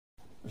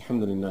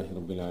الحمد لله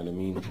رب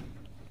العالمين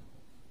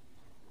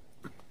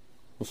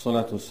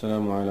والصلاة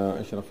والسلام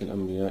على أشرف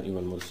الأنبياء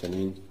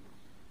والمرسلين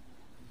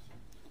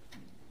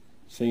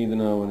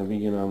سيدنا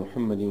ونبينا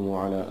محمد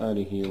وعلى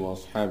آله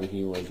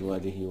وأصحابه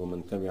وأزواجه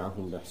ومن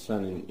تبعهم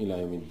بإحسان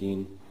إلى يوم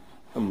الدين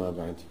أما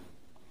بعد.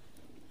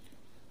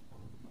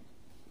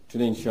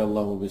 Today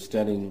inshallah we'll be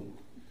studying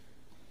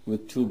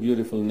with two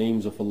beautiful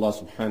names of Allah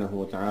subhanahu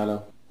wa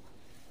ta'ala,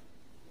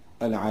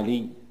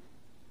 Al-Ali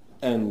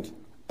and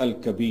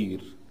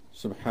Al-Kabeer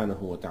subhanahu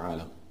wa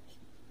ta'ala.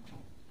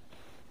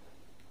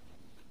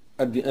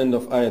 At the end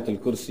of Ayat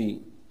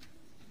al-Kursi,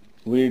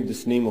 we read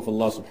this name of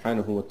Allah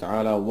subhanahu wa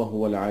ta'ala,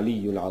 وَهُوَ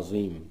الْعَلِيُّ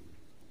الْعَظِيمُ.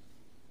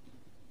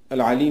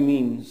 Al-Ali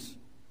means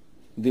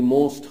the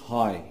most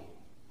high,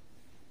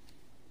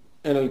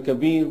 and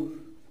Al-Kabeer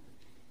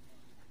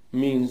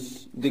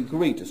means the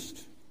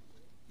greatest.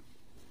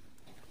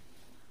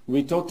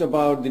 We talked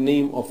about the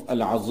name of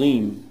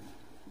Al-Azim,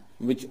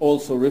 which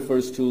also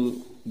refers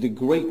to the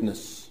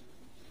greatness.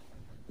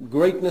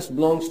 Greatness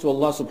belongs to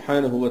Allah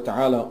subhanahu wa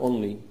ta'ala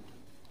only.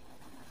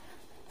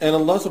 And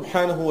Allah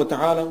subhanahu wa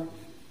ta'ala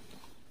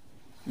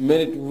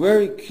made it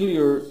very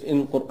clear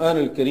in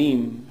Quran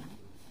al-Kareem,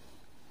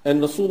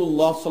 and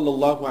Rasulullah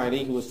sallallahu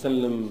alayhi wa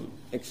sallam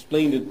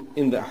explained it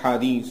in the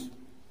Hadith,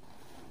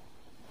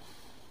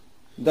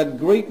 that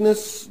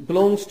greatness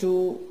belongs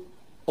to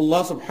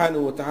Allah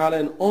subhanahu wa ta'ala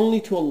and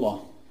only to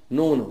Allah,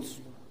 no one else.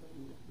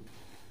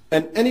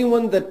 And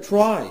anyone that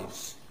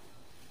tries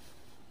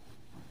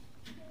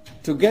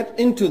to get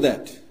into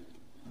that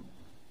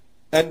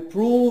and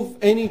prove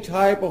any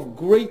type of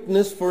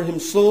greatness for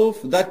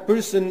himself, that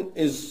person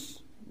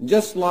is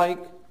just like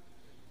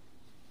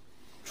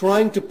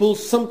trying to pull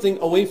something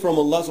away from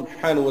Allah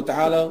subhanahu wa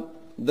ta'ala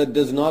that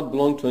does not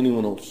belong to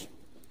anyone else.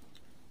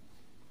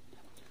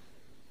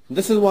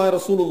 This is why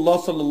Rasulullah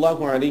sallallahu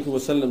alayhi wa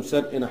sallam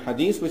said in a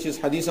hadith, which is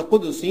hadith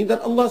Qudusi, that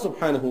Allah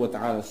subhanahu wa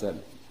ta'ala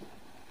said,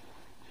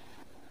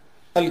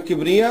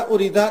 Al-Kibriya'u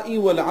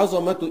ridai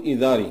wal-'azamatu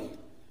idari.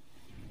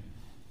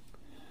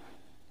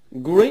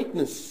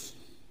 Greatness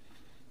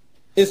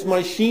is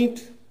my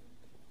sheet.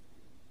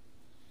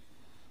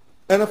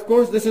 And of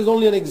course this is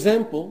only an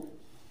example,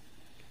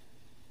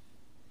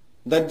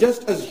 that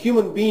just as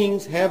human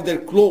beings have their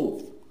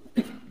clothes,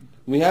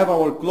 we have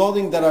our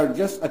clothing that are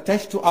just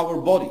attached to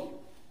our body.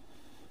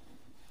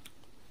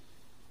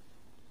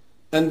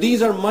 And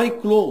these are my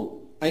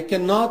clothes. I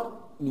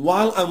cannot,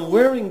 while I'm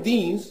wearing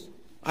these,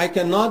 I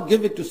cannot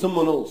give it to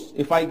someone else.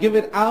 If I give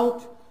it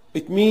out,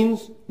 it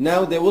means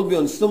now they will be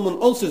on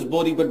someone else's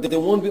body, but they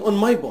won't be on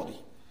my body.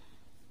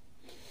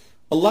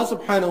 Allah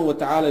subhanahu wa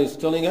ta'ala is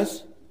telling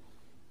us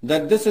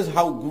that this is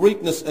how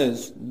greatness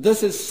is.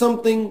 This is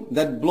something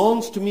that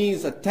belongs to me,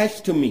 is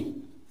attached to me.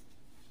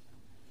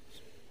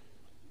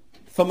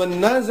 فَمَنْ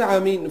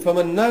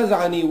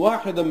نَازَعَنِي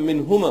وَاحِدًا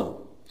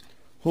مِّنْهُمَا.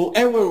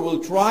 Whoever will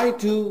try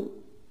to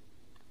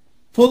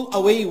pull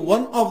away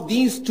one of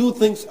these two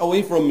things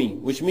away from me,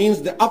 which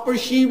means the upper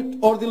sheet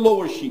or the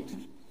lower sheet.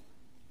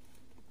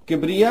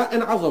 Kibriya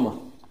and Azama.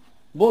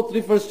 Both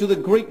refers to the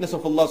greatness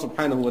of Allah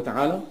subhanahu wa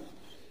ta'ala.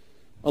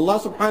 Allah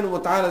subhanahu wa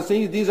ta'ala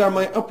says, these are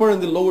my upper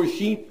and the lower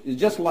sheet. It's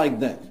just like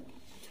that.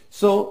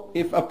 So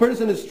if a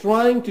person is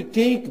trying to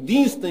take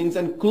these things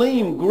and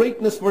claim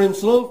greatness for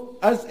himself,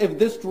 as if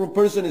this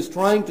person is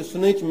trying to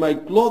snatch my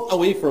cloth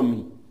away from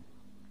me.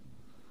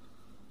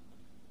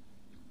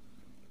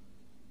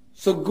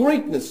 So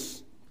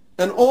greatness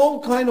and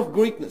all kind of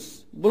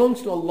greatness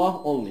belongs to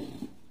Allah only.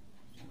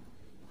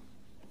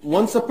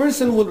 Once a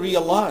person will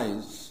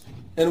realize,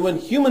 and when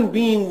human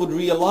being would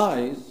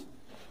realize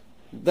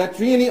that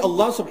really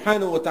Allah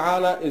subhanahu wa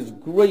ta'ala is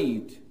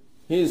great,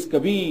 He is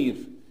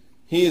Kabeer,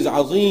 He is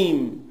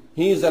Azim,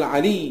 He is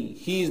Al-Ali,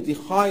 He is the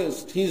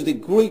highest, He is the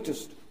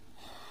greatest,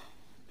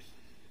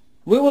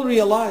 we will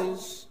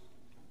realize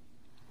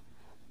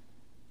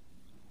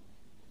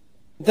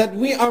that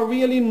we are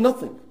really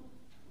nothing.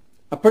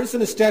 A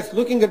person starts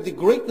looking at the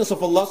greatness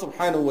of Allah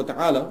subhanahu wa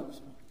ta'ala.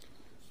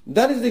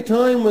 That is the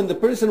time when the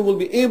person will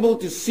be able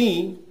to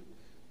see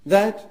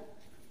that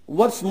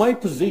what's my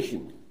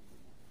position.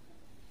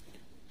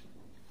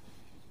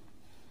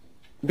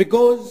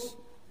 Because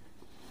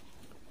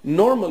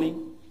normally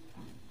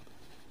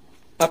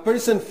a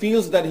person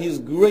feels that he's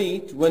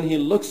great when he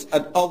looks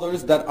at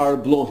others that are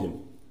below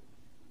him.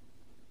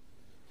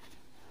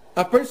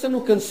 A person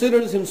who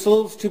considers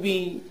himself to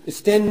be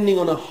standing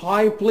on a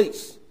high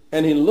place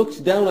and he looks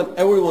down at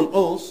everyone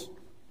else,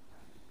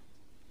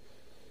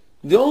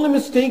 the only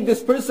mistake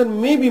this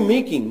person may be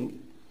making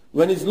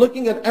when he's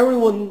looking at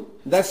everyone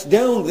that's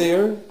down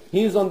there,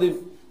 he's on the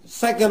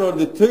second or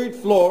the third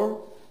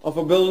floor of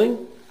a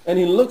building, and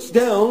he looks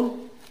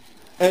down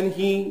and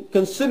he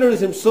considers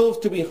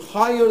himself to be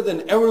higher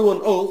than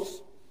everyone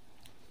else.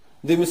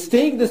 The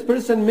mistake this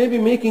person may be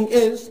making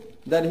is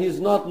that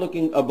he's not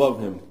looking above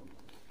him.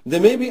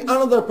 There may be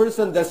another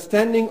person that's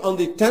standing on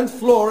the 10th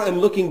floor and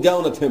looking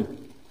down at him.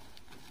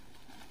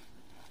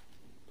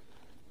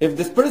 If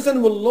this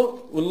person will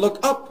look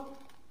up,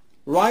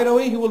 right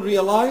away he will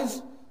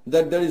realize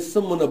that there is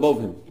someone above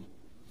him.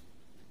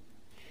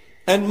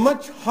 and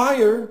much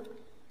higher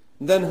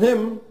than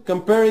him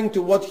comparing to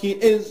what he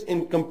is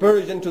in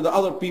comparison to the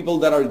other people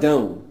that are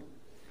down.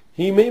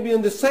 He may be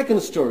in the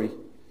second story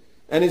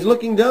and he's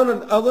looking down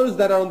at others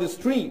that are on the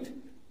street,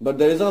 but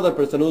there is another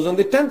person who's on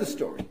the 10th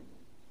story.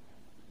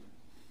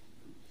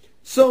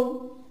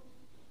 So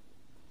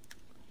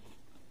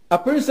a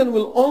person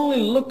will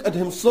only look at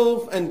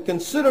himself and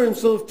consider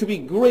himself to be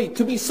great,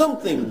 to be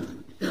something,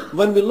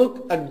 when we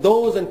look at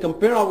those and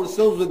compare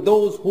ourselves with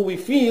those who we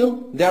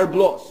feel they are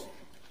below.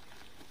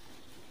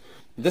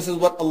 This is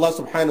what Allah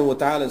subhanahu wa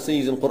ta'ala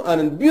says in Quran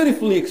and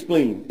beautifully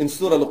explained in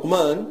Surah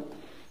Luqman,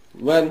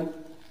 when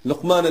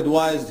Luqman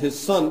advised his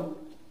son,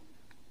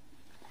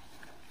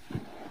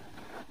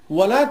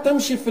 وَلَا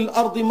تَمْشِ فِي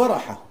الْأَرْضِ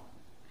مَرَحًا.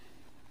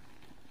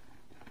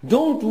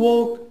 Don't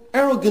walk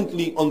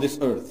arrogantly on this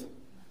earth.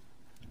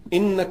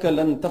 إِنَّكَ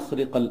لَن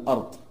تَخْرِقَ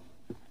الْأَرْضِ.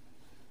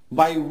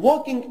 By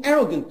walking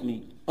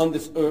arrogantly on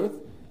this earth,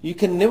 you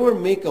can never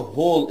make a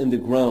hole in the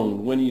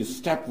ground. When you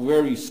step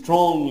very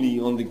strongly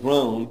on the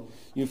ground,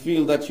 you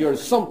feel that you're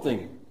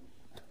something.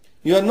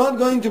 You are not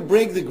going to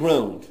break the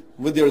ground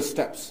with your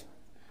steps.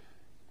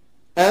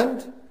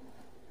 And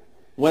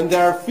when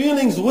there are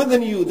feelings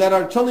within you that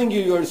are telling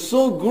you are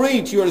so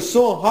great, you are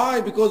so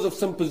high because of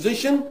some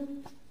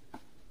position,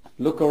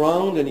 look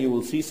around and you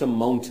will see some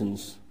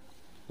mountains.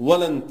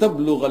 وَلَن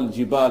تَبْلُغَ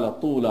الْجِبَالَ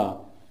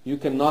طُولًا. You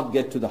cannot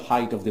get to the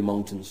height of the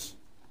mountains.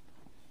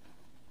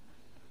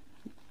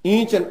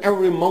 Each and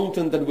every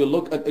mountain that we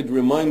look at, it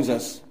reminds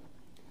us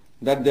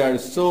that there are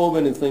so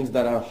many things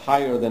that are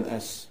higher than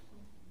us.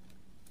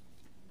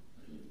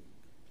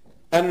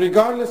 And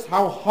regardless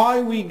how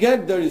high we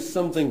get, there is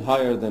something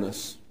higher than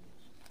us.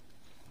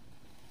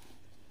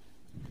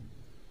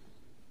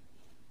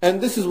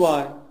 And this is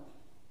why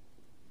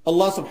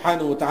Allah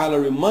subhanahu wa ta'ala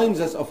reminds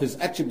us of his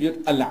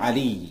attribute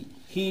Al-Ali.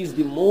 He is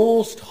the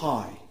most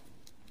high.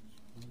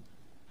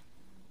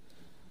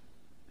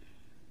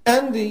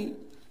 And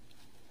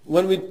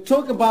when we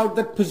talk about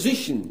that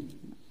position,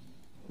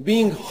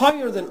 being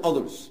higher than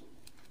others,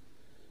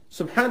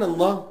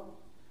 subhanallah,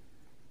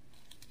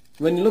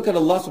 when you look at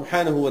Allah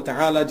subhanahu wa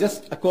ta'ala,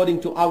 just according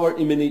to our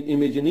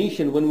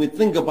imagination, when we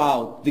think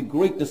about the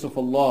greatness of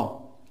Allah,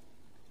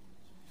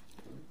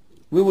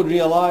 we would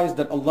realize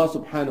that Allah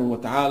subhanahu wa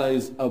ta'ala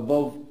is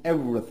above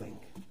everything.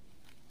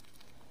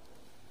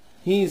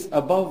 He is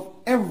above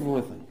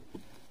everything.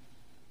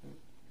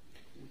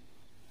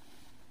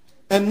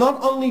 And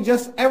not only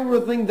just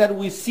everything that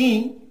we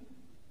see,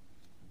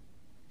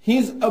 He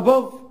is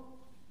above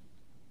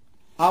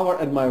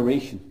our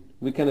admiration.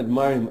 We can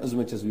admire Him as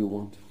much as we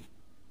want.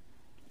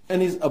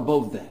 And He's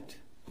above that.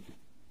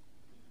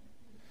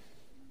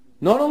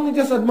 Not only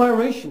just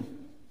admiration,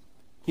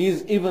 He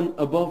is even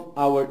above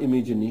our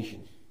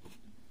imagination.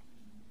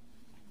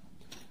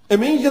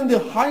 Imagine the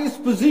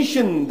highest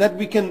position that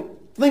we can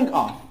think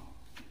of.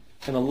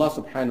 And Allah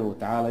subhanahu wa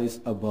ta'ala is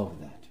above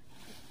that.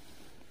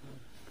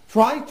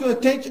 Try to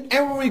attach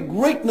every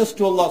greatness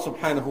to Allah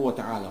subhanahu wa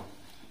ta'ala.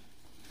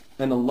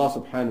 And Allah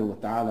subhanahu wa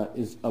ta'ala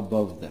is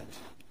above that.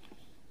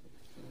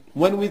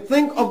 When we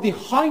think of the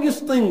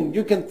highest thing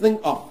you can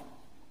think of,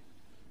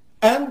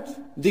 and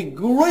the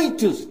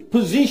greatest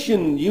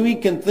position you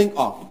can think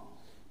of,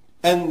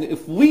 and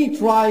if we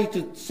try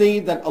to say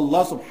that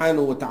Allah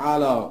subhanahu wa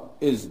ta'ala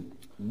is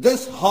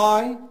this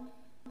high,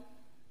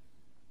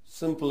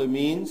 simply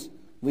means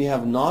we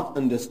have not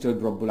understood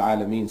Rabbul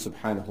Alameen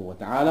subhanahu wa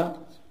ta'ala,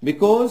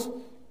 because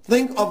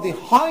think of the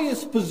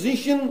highest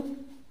position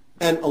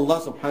and Allah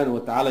subhanahu wa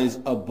ta'ala is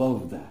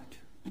above that.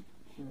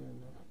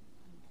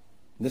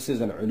 This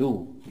is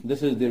al-ulu.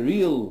 This is the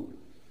real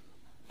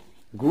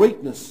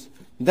greatness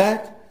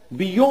that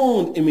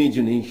beyond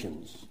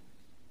imaginations.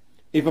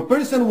 If a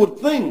person would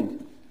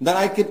think that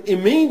I could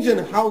imagine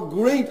how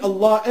great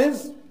Allah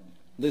is,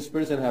 this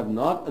person have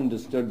not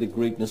understood the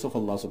greatness of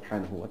Allah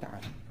subhanahu wa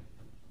ta'ala.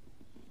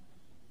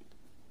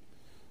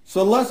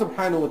 So Allah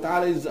subhanahu wa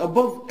ta'ala is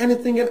above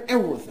anything and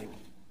everything.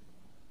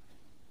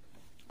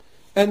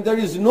 And there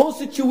is no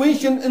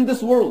situation in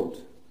this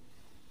world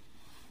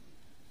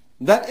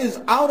that is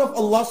out of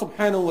Allah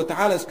subhanahu wa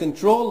ta'ala's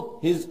control.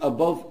 He is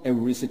above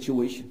every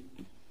situation.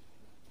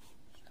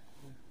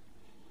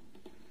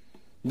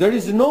 There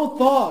is no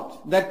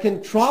thought that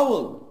can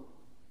travel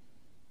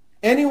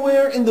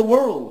anywhere in the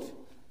world.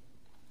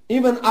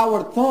 Even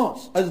our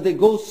thoughts, as they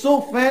go so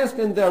fast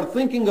and they are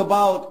thinking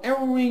about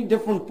every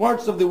different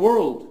parts of the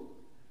world,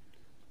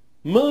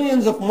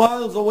 millions of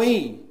miles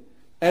away,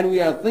 and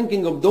we are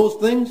thinking of those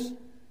things,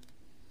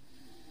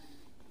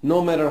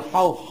 no matter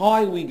how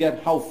high we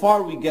get, how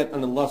far we get,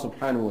 and Allah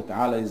subhanahu wa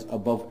ta'ala is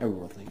above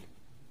everything.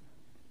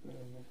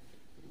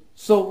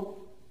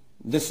 So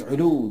this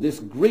ulu, this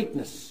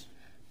greatness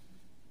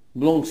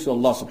belongs to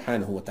Allah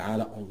subhanahu wa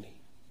ta'ala only.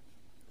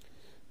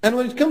 And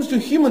when it comes to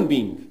human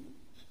being,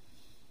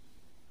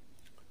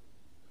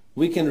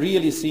 we can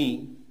really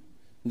see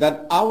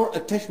that our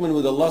attachment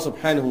with Allah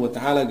subhanahu wa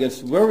ta'ala gets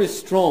very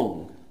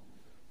strong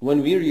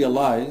when we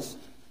realize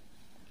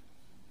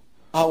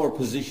our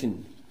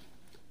position.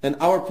 And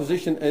our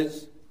position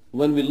is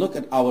when we look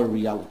at our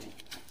reality.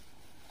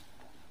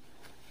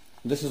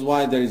 This is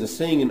why there is a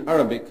saying in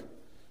Arabic,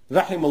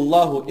 رحم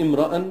الله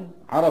امرأ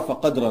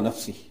عرف قدر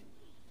نفسه.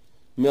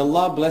 May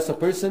Allah bless a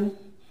person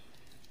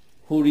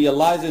who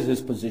realizes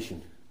his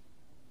position.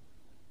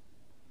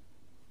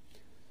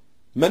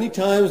 Many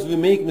times we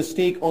make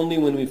mistake only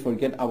when we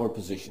forget our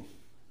position.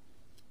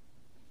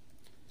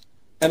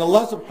 And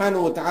Allah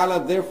subhanahu wa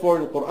ta'ala therefore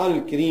in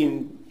Quran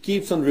al-Kareem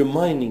keeps on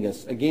reminding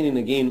us again and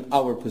again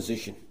our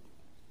position.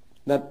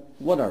 That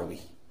what are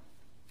we?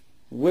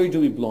 Where do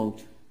we belong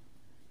to?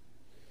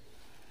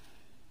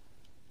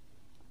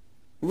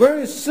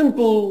 Very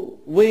simple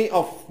way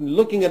of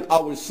looking at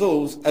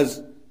ourselves,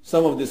 as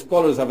some of the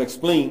scholars have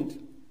explained.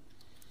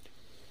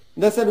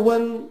 They said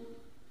when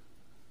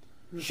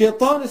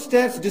Shaitan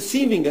starts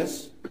deceiving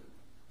us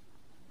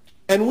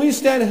and we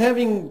start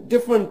having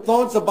different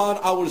thoughts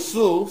about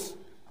ourselves,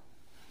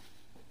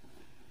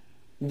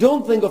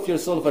 don't think of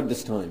yourself at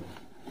this time.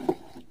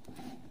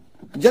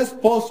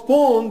 Just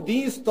postpone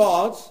these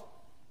thoughts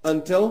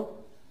until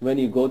when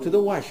you go to the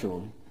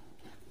washroom.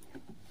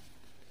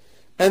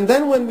 And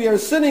then when we are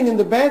sitting in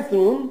the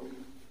bathroom,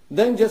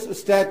 then just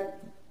start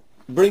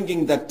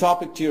bringing that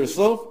topic to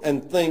yourself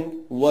and think,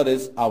 what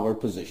is our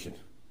position?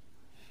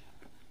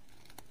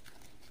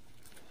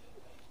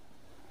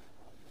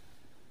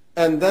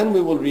 And then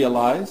we will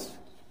realize,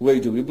 where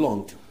do we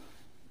belong to?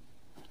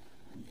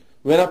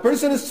 When a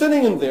person is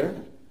sitting in there,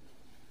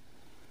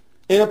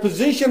 in a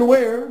position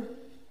where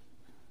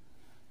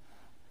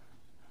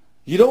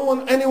you don't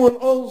want anyone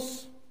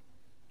else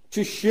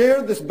to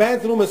share this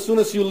bathroom as soon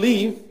as you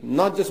leave,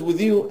 not just with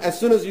you, as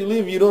soon as you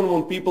leave you don't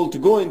want people to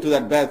go into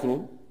that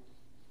bathroom.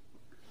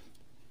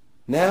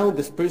 Now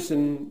this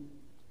person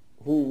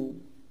who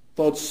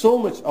thought so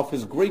much of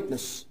his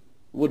greatness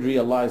would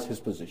realize his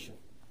position.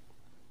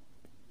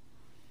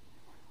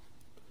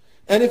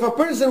 And if a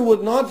person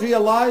would not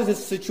realize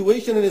his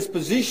situation and his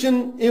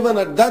position even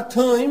at that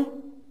time,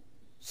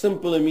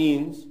 simply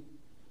means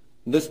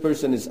this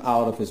person is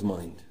out of his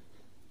mind.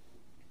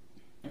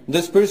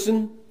 This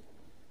person,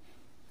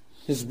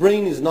 his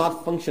brain is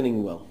not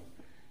functioning well.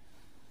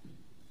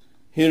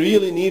 He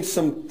really needs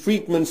some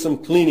treatment,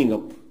 some cleaning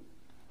up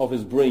of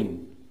his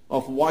brain,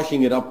 of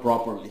washing it up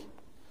properly,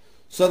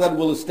 so that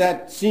we'll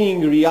start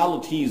seeing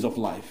realities of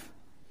life.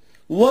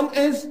 One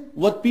is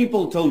what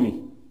people tell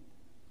me,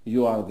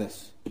 you are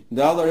this.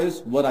 The other is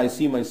what I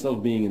see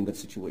myself being in that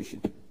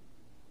situation.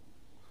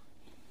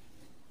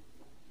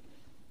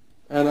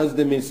 And as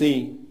they may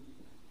say,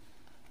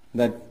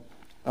 that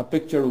a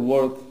picture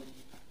worth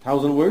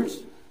 1,000 words.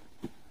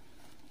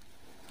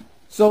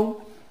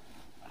 So,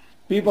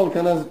 people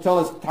can tell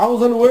us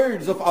 1,000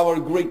 words of our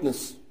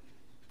greatness.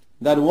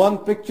 That one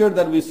picture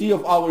that we see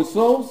of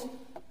ourselves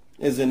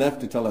is enough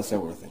to tell us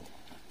everything.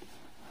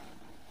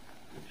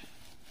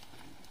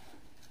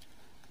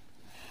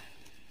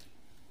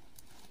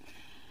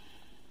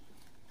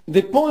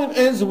 The point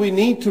is we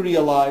need to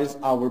realize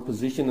our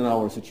position and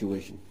our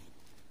situation.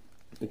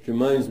 It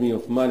reminds me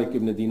of Malik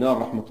ibn Dinar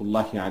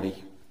rahmatullahi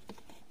alayhi.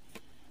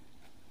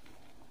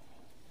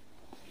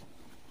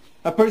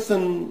 A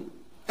person,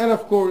 and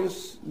of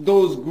course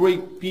those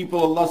great people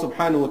Allah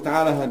subhanahu wa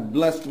ta'ala had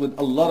blessed with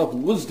a lot of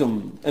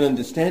wisdom and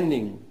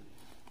understanding.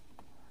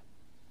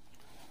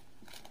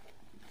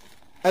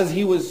 As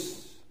he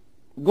was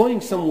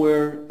going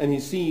somewhere and he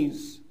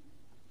sees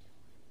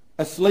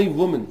a slave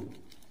woman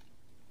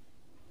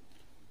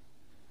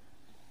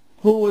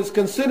who was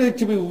considered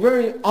to be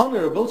very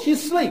honorable.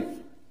 She's slave.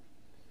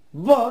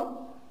 But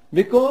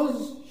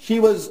because she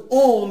was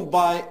owned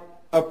by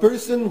a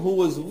person who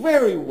was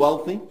very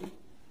wealthy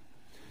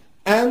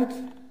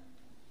and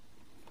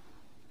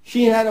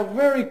she had a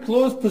very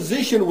close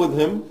position with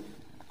him,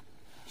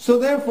 so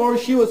therefore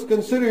she was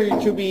considered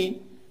to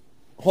be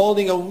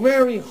holding a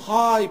very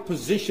high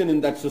position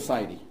in that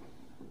society.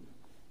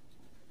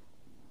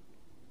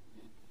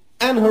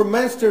 And her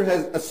master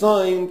has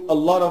assigned a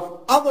lot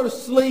of other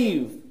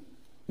slave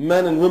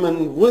men and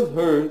women with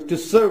her to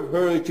serve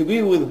her, to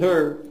be with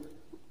her.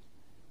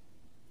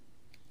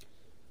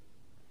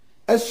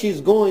 As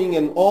she's going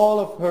and all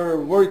of her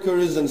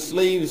workers and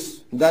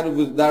slaves that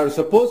are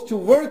supposed to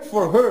work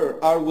for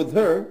her are with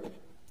her,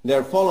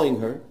 they're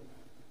following her.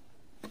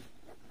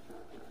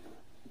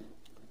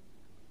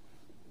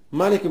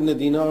 Malik ibn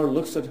Dinar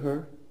looks at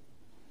her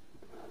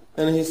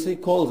and he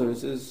calls her and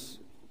says,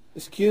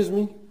 "Excuse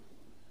me?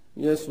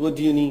 Yes, what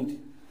do you need?"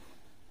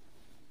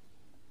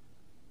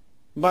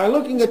 By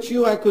looking at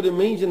you, I could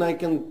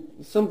imagine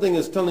something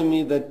is telling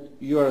me that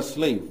you are a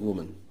slave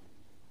woman.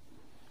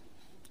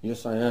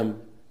 Yes, I am.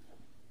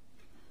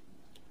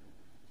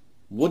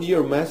 Would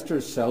your master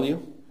sell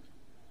you?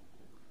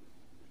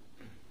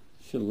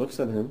 She looks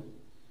at him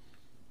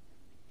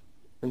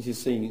and she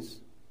says,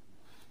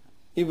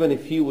 even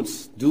if he would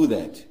do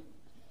that,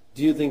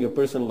 do you think a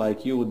person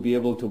like you would be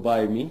able to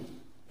buy me?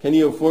 Can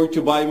you afford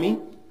to buy me?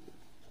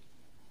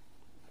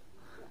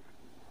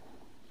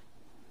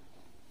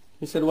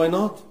 He said, why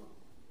not?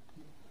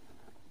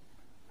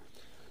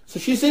 So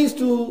she says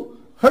to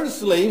her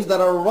slaves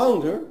that are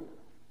around her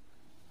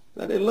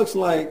that it looks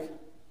like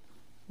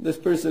this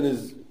person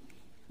is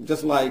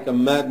just like a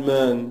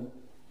madman.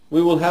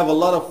 We will have a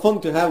lot of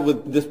fun to have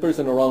with this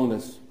person around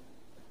us.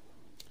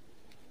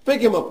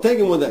 Pick him up, take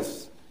him with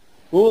us.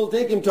 We will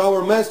take him to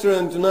our master,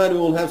 and tonight we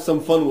will have some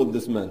fun with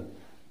this man.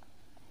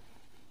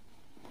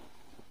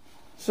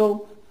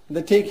 So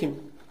they take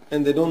him,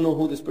 and they don't know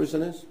who this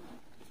person is.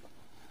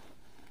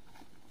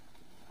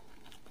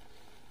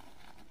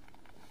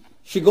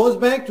 She goes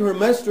back to her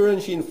master and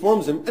she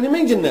informs him. And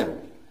imagine now,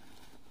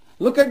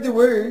 look at the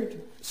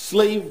word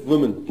slave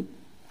woman.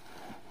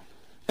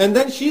 And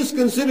then she's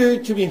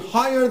considered to be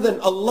higher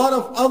than a lot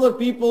of other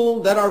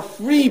people that are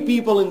free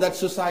people in that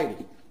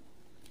society.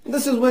 And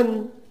this is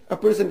when a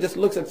person just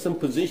looks at some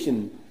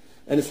position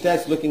and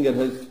starts looking at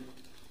his,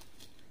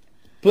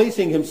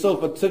 placing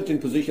himself at certain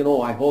position.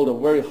 Oh, I hold a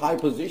very high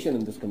position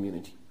in this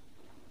community.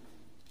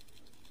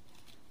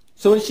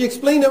 So when she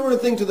explained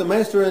everything to the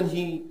master, and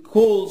he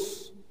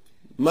calls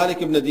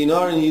Malik ibn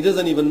Dinar, and he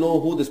doesn't even know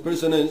who this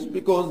person is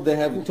because they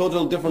have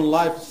total different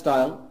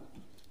lifestyle.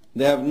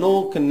 They have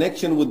no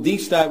connection with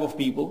these type of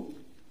people.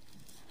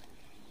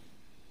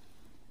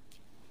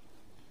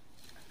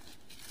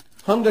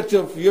 Hundreds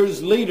of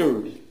years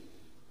later,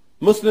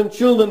 Muslim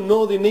children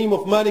know the name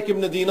of Malik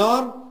ibn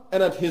Dinar,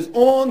 and at his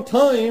own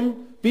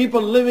time,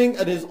 people living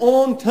at his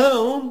own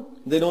town,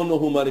 they don't know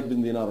who Malik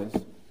ibn Dinar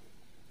is.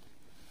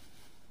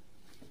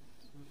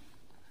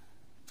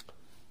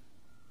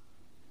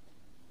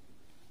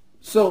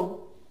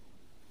 So,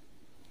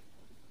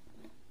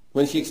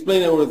 when she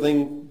explained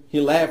everything,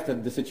 he laughed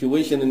at the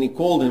situation and he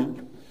called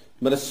him.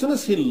 But as soon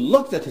as he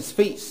looked at his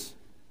face,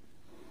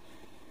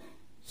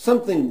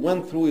 something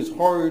went through his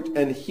heart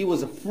and he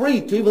was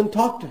afraid to even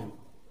talk to him.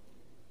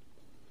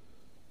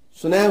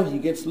 So now he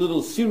gets a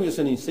little serious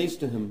and he says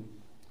to him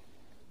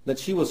that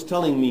she was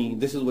telling me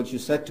this is what you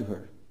said to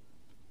her.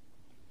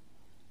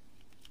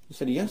 He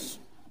said, yes,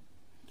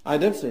 I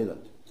did say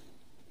that.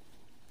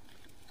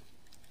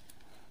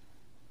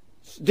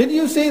 Did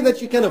you say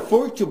that you can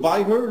afford to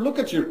buy her? Look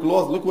at your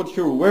clothes. Look what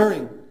you're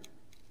wearing.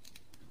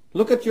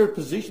 Look at your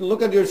position.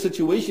 Look at your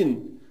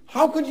situation.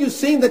 How could you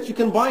say that you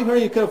can buy her,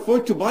 you can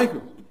afford to buy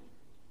her?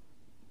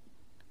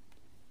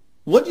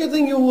 What do you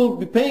think you will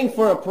be paying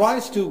for a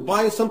price to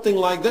buy something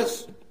like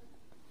this?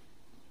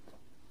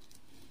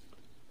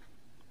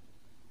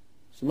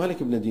 So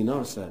Malik ibn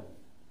Dinar said,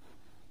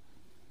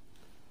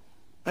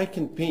 I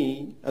can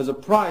pay as a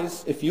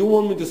price. If you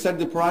want me to set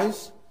the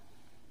price,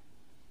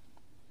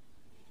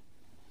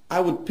 I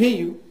would pay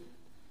you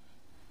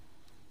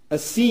a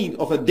seed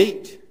of a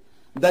date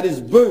that is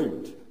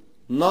burned,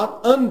 not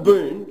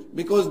unburned,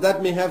 because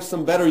that may have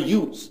some better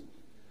use.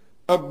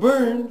 A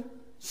burned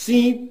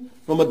seed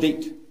from a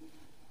date.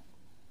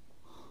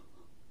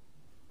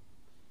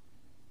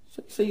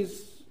 So he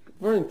says,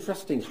 very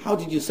interesting. How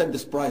did you set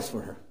this price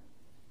for her?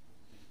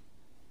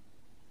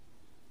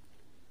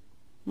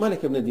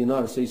 Malik ibn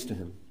Dinar says to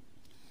him,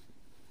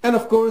 and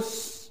of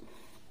course,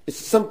 it's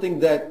something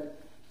that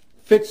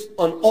fits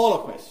on all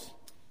of us,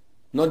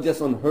 not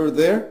just on her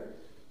there,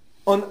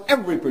 on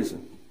every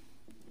person.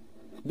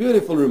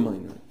 Beautiful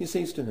reminder. He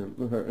says to him,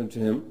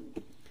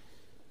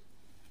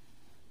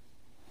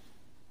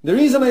 the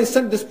reason I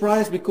set this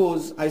price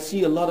because I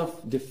see a lot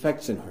of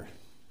defects in her.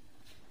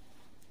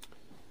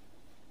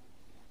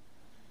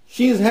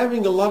 She is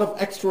having a lot of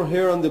extra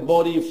hair on the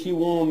body. If she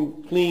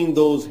won't clean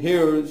those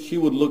hairs, she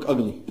would look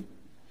ugly.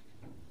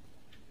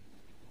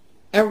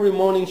 Every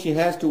morning she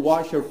has to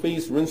wash her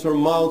face, rinse her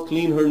mouth,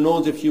 clean her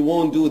nose. If she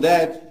won't do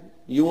that,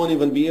 you won't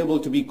even be able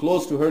to be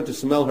close to her to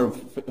smell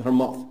her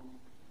mouth.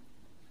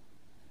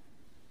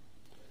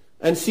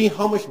 And see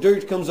how much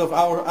dirt comes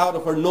out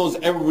of her nose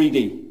every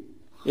day.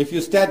 If you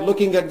start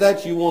looking at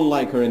that, you won't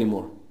like her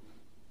anymore.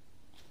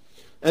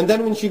 And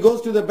then when she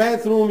goes to the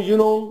bathroom,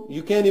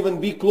 you can't even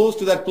be close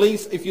to that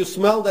place. If you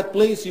smell that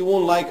place, you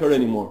won't like her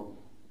anymore.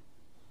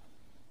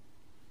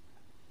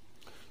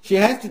 She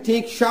has to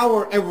take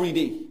shower every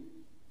day.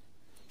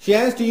 She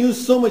has to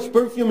use so much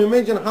perfume.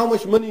 Imagine how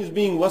much money is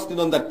being wasted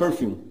on that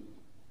perfume.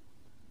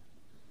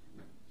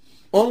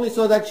 Only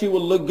so that she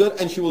will look good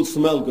and she will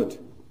smell good.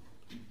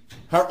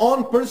 Her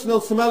own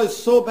personal smell is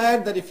so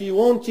bad that if she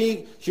won't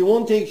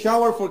take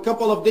shower for a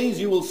couple of days,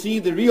 you will see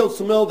the real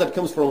smell that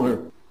comes from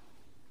her.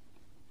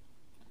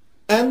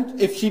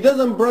 And if she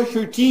doesn't brush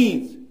her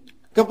teeth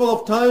a couple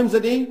of times a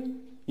day,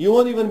 you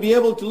won't even be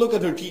able to look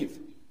at her teeth.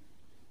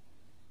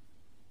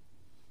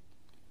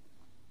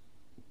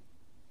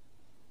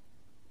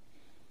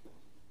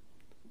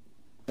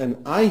 And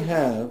I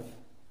have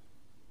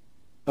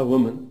a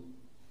woman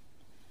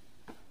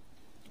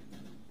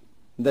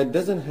that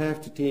doesn't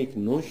have to take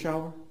no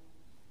shower.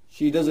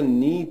 She doesn't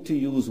need to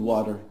use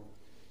water.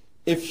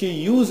 If she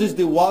uses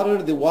the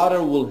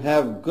water will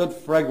have good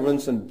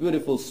fragrance and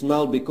beautiful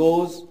smell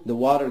because the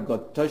water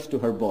got touched to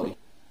her body.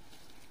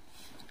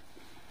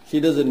 She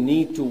doesn't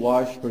need to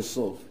wash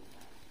herself.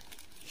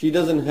 She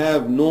doesn't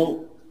have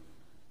no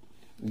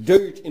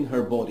dirt in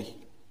her body.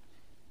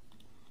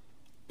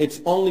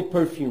 It's only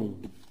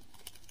perfume.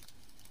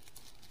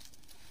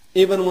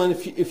 Even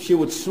if she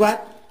would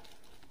sweat,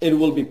 it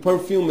will be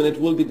perfume and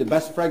it will be the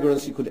best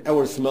fragrance you could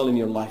ever smell in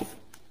your life.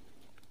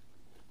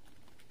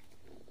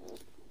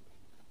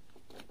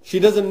 She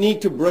doesn't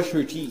need to brush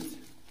her teeth.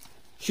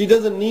 She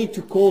doesn't need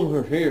to comb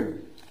her hair.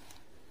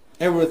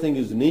 Everything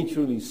is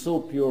naturally so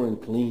pure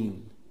and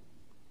clean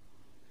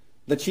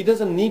that she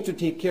doesn't need to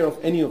take care of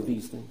any of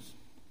these things.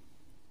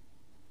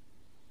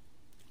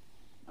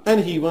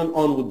 And he went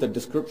on with the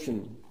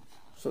description.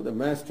 So the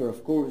master,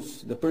 of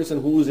course, the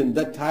person who is in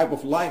that type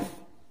of life,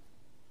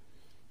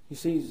 he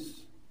says,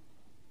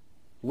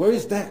 where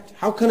is that?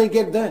 How can I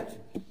get that?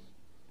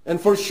 And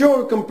for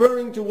sure,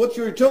 comparing to what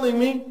you're telling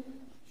me,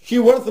 she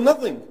worth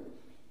nothing.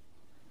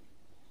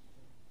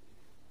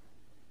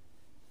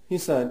 He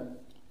said,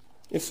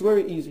 it's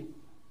very easy.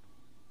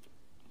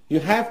 You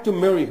have to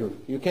marry her.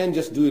 You can't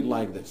just do it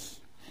like this.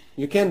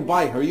 You can't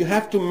buy her. You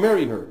have to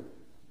marry her.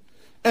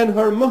 And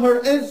her mahr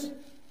is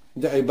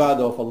the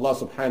ibadah of Allah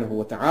subhanahu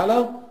wa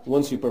ta'ala.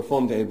 Once you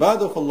perform the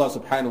ibadah of Allah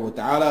subhanahu wa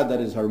ta'ala, that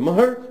is her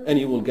mahr, and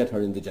you will get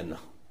her in the Jannah.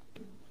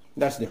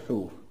 That's the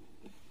hur.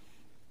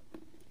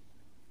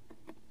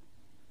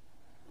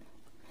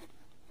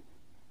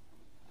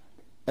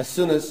 As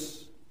soon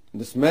as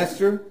this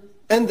master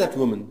and that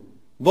woman,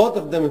 both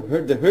of them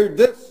heard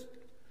this,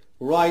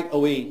 right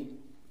away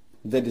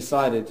they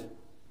decided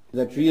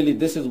that really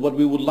this is what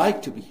we would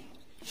like to be.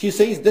 She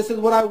says, this is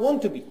what I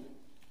want to be.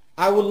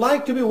 I would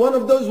like to be one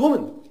of those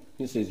women.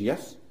 He says,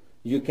 yes,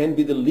 you can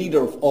be the leader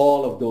of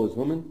all of those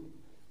women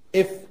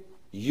if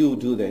you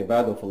do the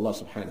ibadah of Allah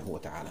subhanahu wa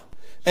ta'ala.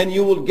 And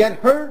you will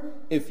get her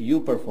if you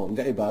perform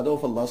the ibadah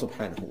of Allah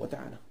subhanahu wa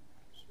ta'ala.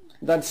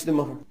 That's the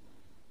mahr.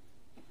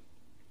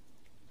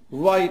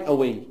 Right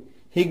away,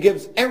 he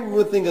gives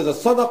everything as a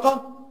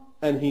sadaqah,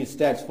 and he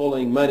starts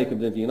following Malik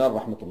ibn Dinar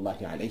rahmatullahi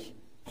alayhi.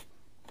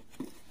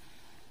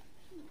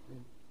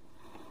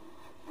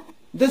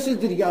 This is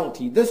the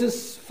reality. This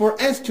is for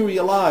us to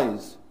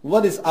realize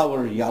what is our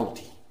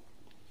reality.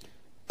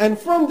 And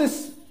from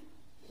this,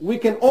 we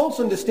can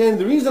also understand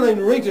the reason I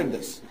narrated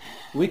this.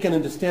 We can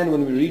understand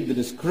when we read the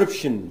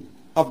description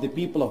of the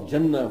people of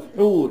Jannah, of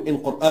Hur in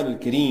Quran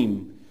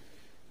al-Kareem.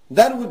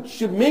 That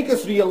should make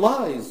us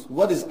realize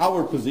what is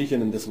our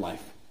position in this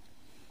life.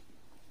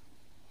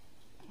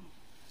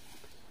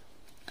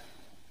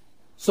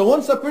 So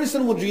once a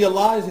person would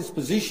realize his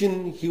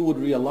position, he would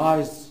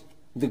realize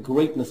the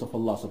greatness of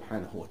Allah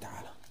subhanahu wa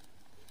ta'ala.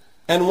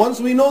 And once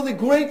we know the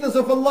greatness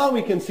of Allah,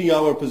 we can see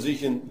our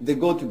position. They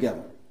go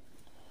together.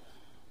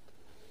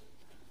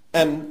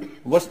 And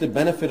what's the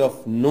benefit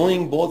of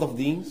knowing both of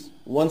these?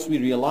 Once we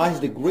realize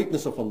the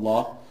greatness of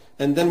Allah,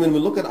 and then when we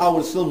look at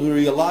ourselves, we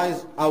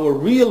realize our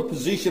real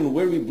position,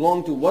 where we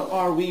belong to, what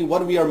are we,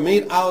 what we are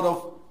made out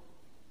of.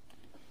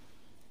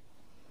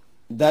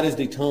 That is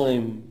the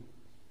time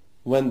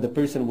when the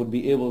person would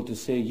be able to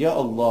say, Ya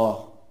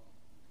Allah,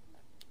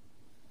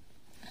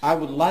 I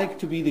would like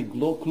to be the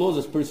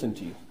closest person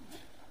to you.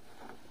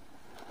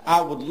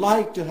 I would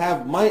like to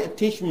have my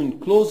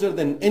attachment closer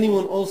than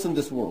anyone else in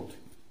this world.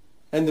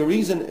 And the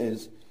reason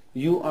is,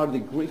 you are the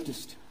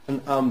greatest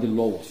and I'm the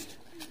lowest.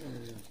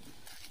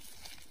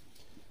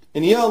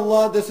 And Ya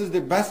Allah, this is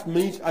the best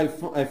meat I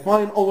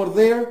find over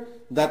there,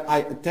 that I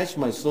attach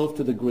myself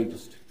to the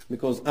greatest,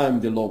 because I'm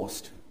the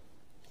lowest.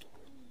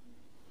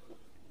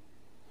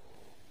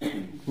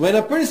 When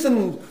a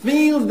person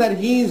feels that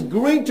he is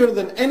greater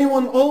than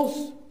anyone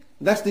else,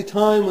 that's the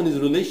time when his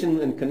relation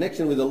and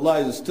connection with Allah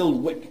is still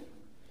weak.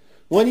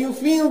 When you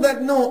feel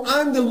that, no,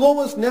 I'm the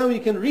lowest, now you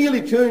can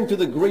really turn to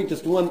the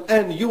greatest one,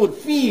 and you would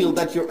feel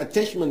that your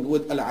attachment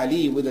with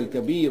Al-ALEE, with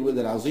Al-Kabeer, with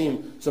Al-Azim,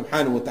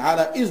 subhanahu wa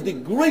ta'ala, is the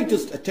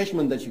greatest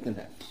attachment that you can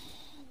have.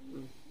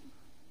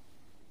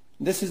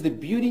 This is the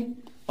beauty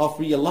of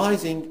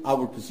realizing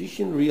our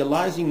position,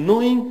 realizing,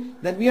 knowing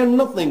that we are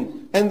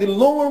nothing. And the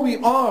lower we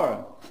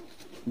are,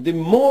 the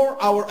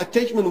more our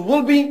attachment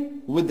will be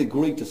with the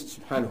greatest,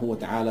 subhanahu wa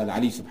ta'ala,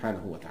 Al-ALEE,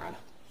 subhanahu wa ta'ala.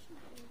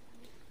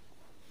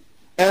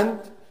 And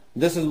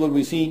this is what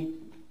we see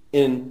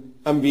in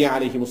Anbiya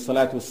alayhi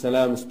salatu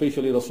wassalam,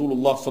 especially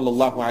Rasulullah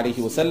sallallahu alayhi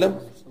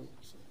wasallam.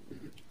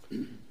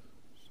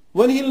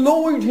 When he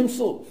lowered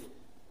himself,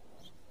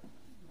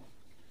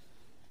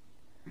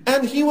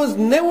 and he was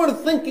never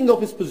thinking of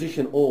his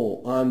position,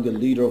 oh, I'm the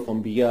leader of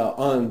Anbiya,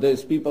 I'm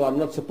this, people are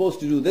not supposed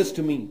to do this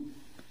to me.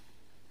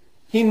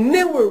 He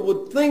never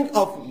would think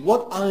of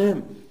what I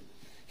am.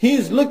 He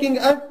is looking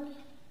at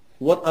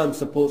what I'm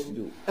supposed to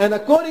do. And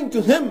according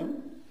to him,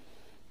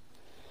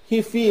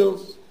 he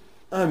feels,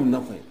 I'm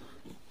nothing.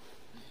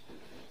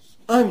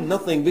 I'm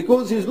nothing,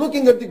 because he's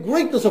looking at the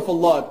greatness of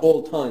Allah at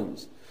all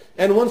times.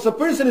 And once a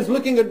person is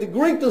looking at the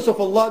greatness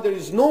of Allah, there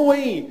is no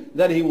way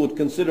that he would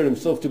consider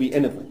himself to be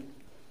anything.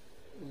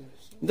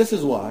 This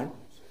is why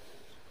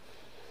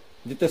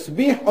the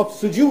tasbih of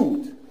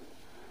sujood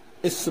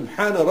is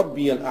Subhana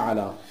Rabbi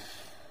al-A'la.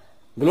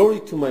 Glory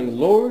to my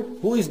Lord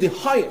who is the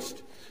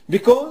highest.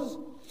 Because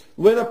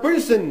when a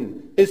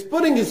person is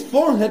putting his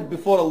forehead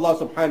before Allah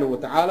subhanahu wa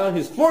ta'ala,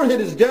 his forehead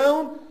is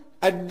down,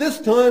 at this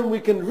time we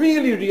can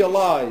really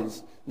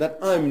realize that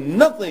I'm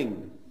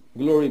nothing.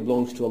 Glory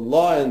belongs to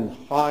Allah,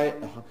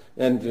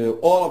 and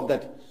all of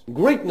that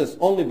greatness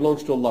only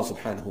belongs to Allah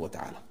subhanahu wa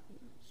ta'ala.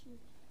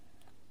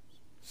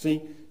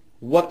 See,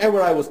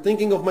 Whatever I was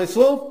thinking of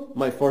myself,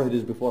 my forehead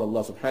is before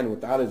Allah subhanahu wa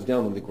ta'ala, is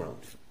down on the ground.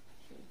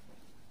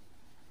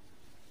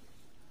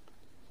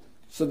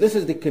 So this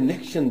is the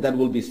connection that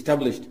will be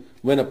established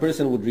when a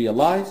person would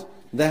realize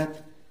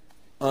that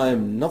I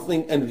am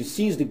nothing, and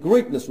sees the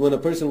greatness, when a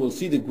person will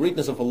see the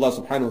greatness of Allah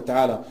subhanahu wa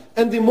ta'ala.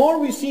 And the more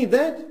we see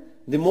that,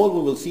 the more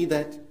we will see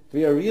that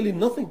we are really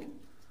nothing.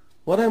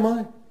 What am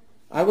I?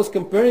 I was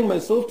comparing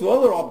myself to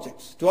other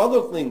objects, to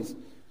other things.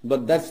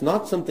 But that's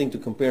not something to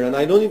compare, and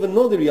I don't even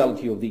know the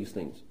reality of these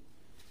things.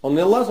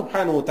 Only Allah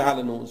subhanahu wa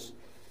ta'ala knows.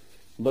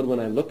 But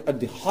when I look at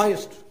the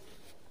highest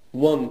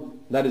one,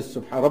 that is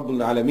Rabbul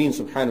Alameen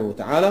subhanahu wa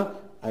ta'ala,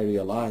 I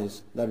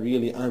realize that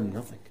really I'm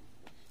nothing.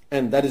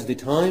 And that is the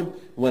time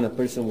when a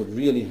person would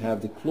really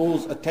have the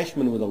close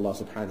attachment with Allah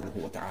subhanahu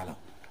wa ta'ala.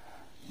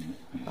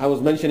 I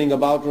was mentioning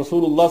about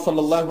Rasulullah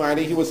sallallahu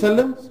alayhi wa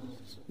sallam,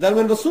 that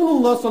when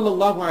Rasulullah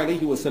sallallahu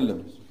alayhi wa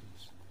sallam,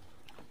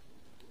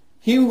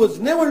 he was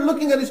never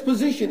looking at his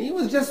position. He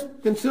was just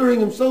considering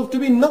himself to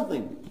be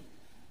nothing.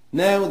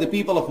 Now the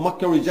people of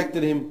Makkah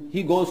rejected him.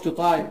 He goes to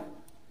Taif.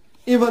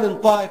 Even in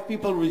Taif,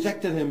 people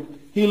rejected him.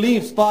 He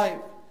leaves Taif.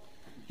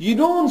 You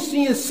don't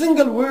see a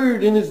single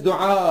word in his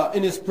dua,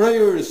 in his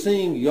prayers,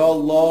 saying, Ya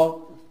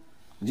Allah,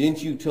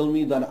 didn't you tell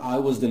me that I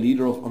was the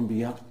leader of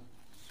Anbiya?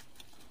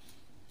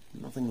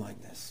 Nothing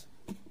like this.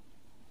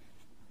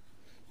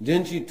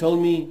 Didn't you tell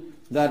me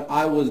that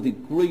I was the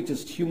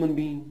greatest human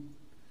being?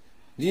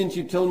 Didn't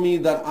you tell me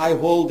that I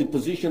hold the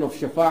position of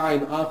Shafa'ah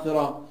in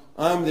Akhirah?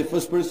 I'm the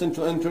first person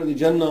to enter the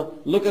Jannah.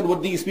 Look at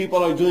what these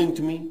people are doing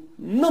to me.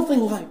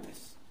 Nothing like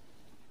this.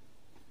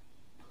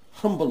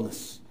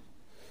 Humbleness.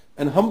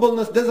 And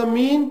humbleness doesn't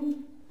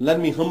mean, let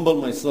me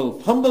humble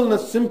myself.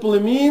 Humbleness simply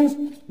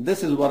means,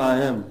 this is what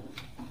I am.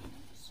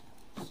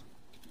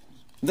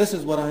 This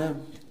is what I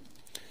am.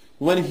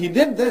 When he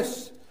did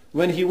this,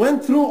 when he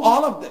went through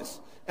all of this,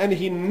 and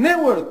he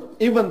never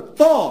even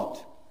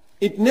thought,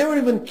 it never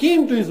even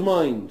came to his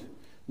mind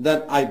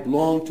that I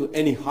belong to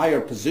any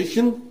higher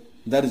position.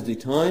 That is the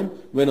time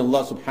when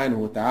Allah subhanahu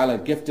wa ta'ala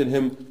gifted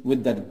him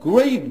with that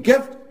great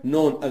gift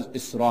known as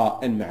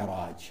Isra and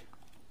Mi'raj.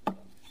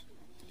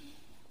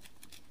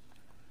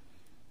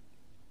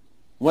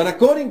 When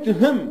according to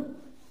him,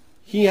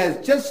 he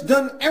has just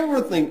done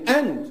everything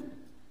and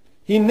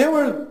he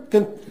never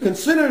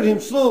considered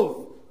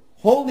himself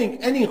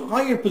holding any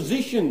higher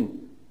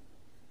position,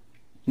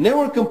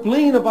 never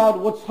complain about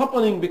what's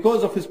happening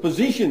because of his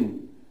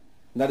position.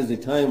 That is the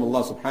time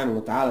Allah subhanahu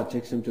wa ta'ala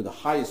takes him to the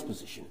highest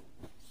position.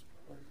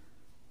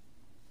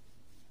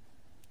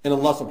 And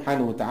Allah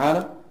subhanahu wa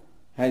ta'ala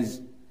has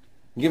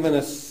given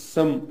us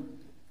some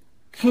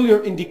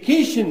clear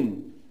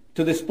indication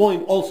to this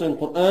point also in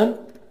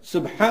Quran.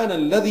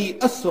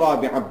 Subhanalladhi asra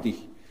bi'abdih.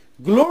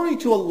 Glory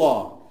to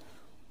Allah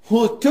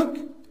who took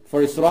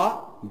for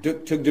Isra,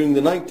 took during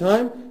the night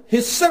time,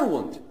 his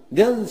servant.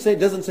 Doesn't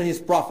say his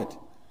prophet.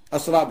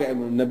 Asra bi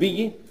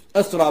nabiyyi,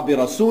 asra bi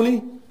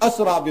rasuli,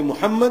 asra bi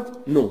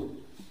Muhammad. No.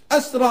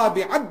 Asra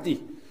bi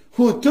abdi,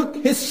 who took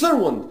his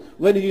servant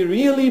when he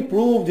really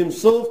proved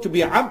himself to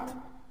be abd,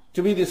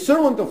 to be the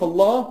servant of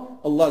Allah.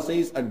 Allah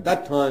says, at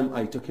that time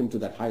I took him to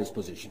that highest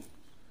position.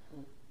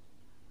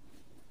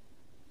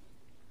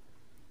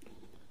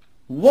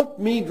 What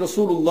made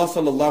Rasulullah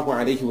sallallahu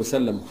alayhi wa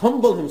sallam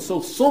humble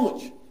himself so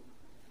much?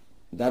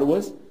 That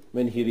was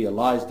when he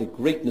realized the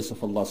greatness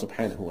of Allah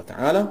subhanahu wa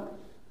ta'ala,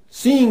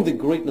 seeing the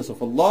greatness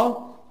of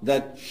Allah,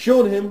 that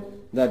showed him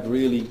that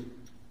really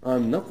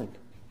I'm nothing.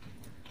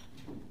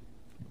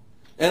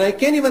 And I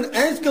can't even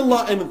ask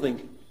Allah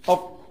anything of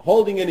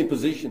holding any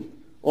position.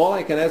 All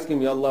I can ask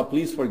him, Ya Allah,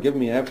 please forgive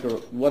me after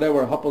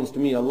whatever happens to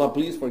me. Allah,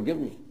 please forgive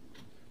me.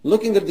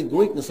 Looking at the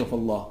greatness of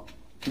Allah.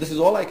 This is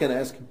all I can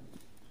ask him.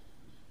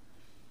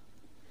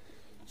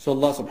 So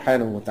Allah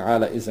subhanahu wa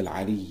ta'ala is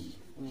Al-Ali.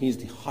 He is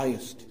the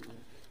highest.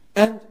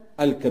 And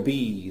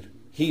Al-Kabeer.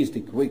 He is the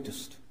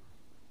greatest.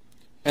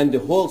 And the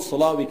whole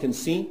salah we can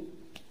see,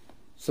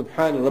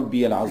 Subhan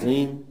Rabbi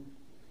al-Azim,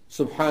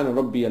 Subhan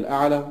Rabbi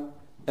al-A'la,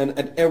 and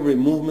at every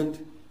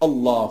movement,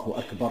 Allahu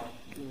Akbar,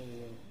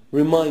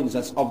 reminds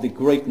us of the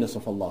greatness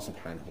of Allah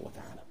subhanahu wa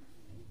ta'ala.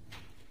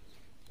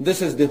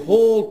 This is the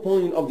whole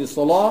point of the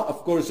salah. Of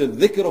course, the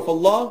dhikr of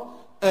Allah,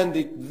 and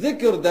the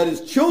dhikr that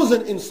is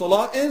chosen in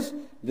salah is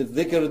the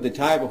dhikr, the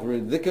type of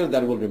dhikr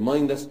that will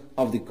remind us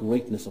of the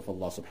greatness of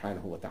Allah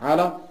subhanahu wa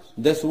ta'ala.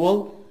 This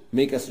will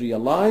make us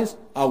realize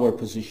our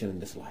position in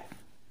this life.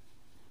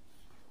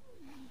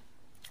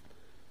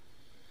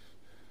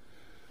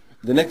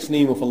 The next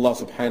name of Allah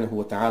subhanahu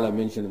wa ta'ala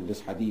mentioned in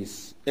this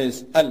hadith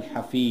is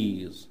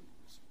Al-Hafeez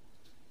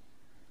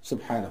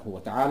subhanahu wa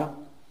ta'ala.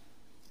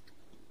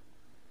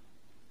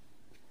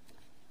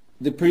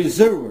 The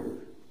preserver,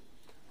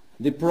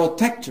 the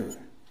protector,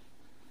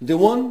 the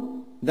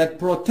one that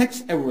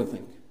protects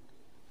everything,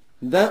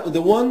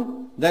 the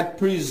one that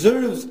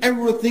preserves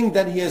everything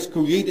that He has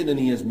created and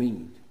He has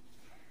made.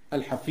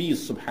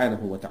 Al-Hafeez subhanahu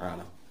wa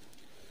ta'ala.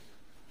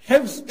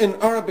 Hifz in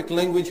Arabic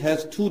language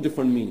has two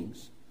different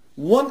meanings.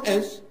 One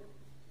is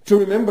to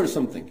remember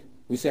something.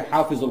 We say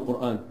Hafiz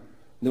al-Quran,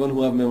 the one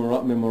who have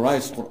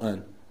memorized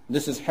Quran.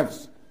 This is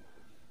hifz.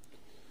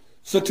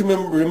 So to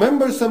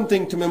remember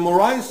something, to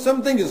memorize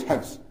something is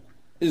hifz,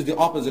 is the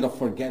opposite of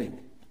forgetting.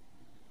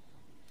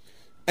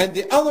 And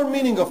the other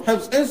meaning of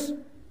hifz is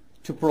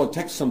to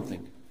protect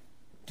something,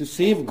 to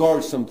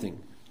safeguard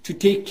something, to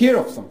take care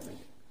of something.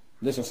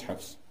 This is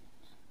hifz.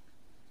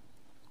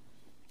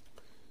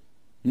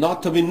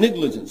 Not to be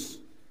negligence,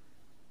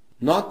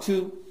 not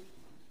to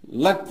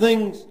let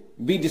things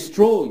be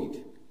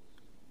destroyed.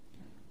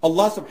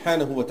 Allah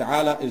subhanahu wa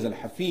ta'ala is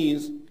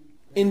Al-Hafeez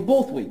in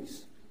both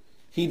ways.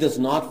 He does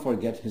not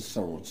forget His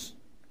servants.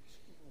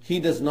 He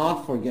does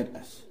not forget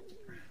us.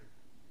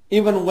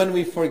 Even when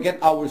we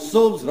forget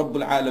ourselves,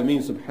 Rabbul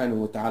Alameen subhanahu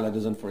wa ta'ala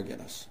doesn't forget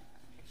us.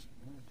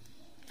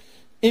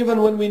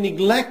 Even when we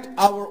neglect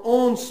our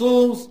own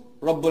souls,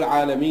 Rabbul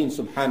Alameen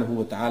subhanahu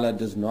wa ta'ala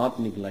does not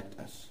neglect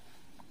us.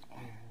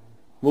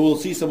 We will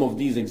see some of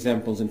these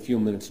examples in a few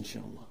minutes,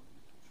 inshallah.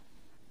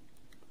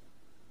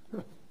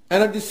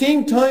 And at the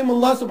same time,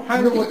 Allah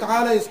subhanahu wa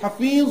ta'ala is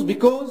Hafeez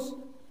because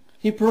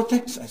He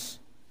protects us.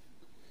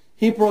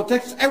 He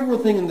protects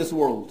everything in this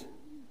world.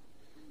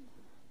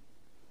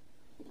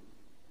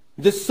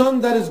 The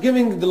sun that is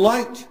giving the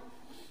light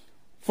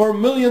for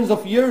millions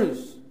of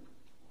years,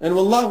 and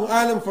wallahu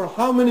alam for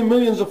how many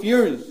millions of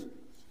years,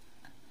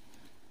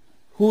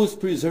 who is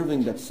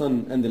preserving that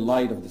sun and the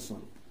light of the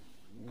sun?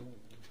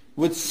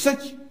 With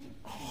such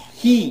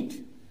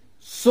heat,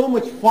 so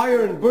much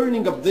fire and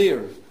burning up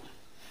there,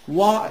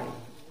 why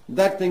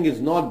that thing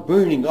is not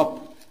burning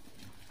up?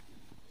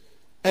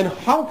 And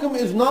how come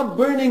it's not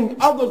burning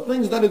other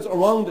things that is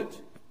around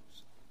it?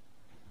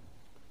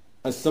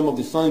 As some of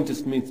the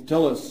scientists may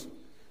tell us,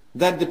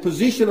 that the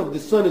position of the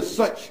sun is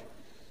such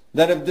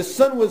that if the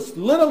sun was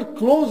little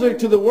closer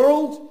to the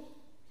world,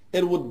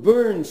 it would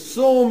burn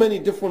so many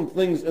different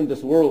things in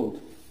this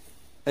world.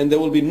 And there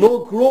will be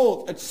no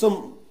growth at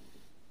some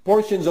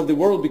portions of the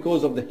world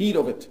because of the heat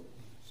of it.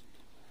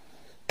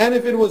 And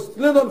if it was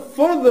little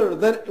further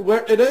than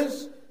where it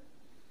is,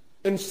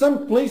 in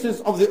some places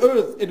of the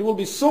earth, it will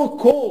be so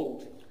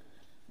cold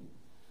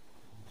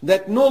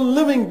that no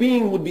living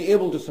being would be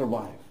able to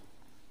survive.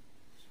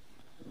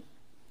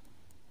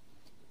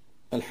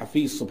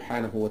 Al-Hafeez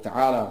subhanahu wa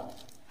ta'ala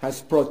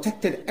has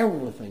protected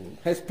everything,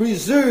 has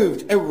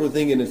preserved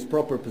everything in its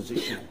proper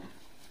position.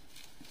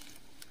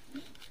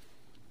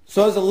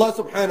 So as Allah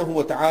subhanahu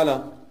wa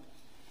ta'ala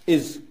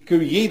is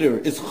creator,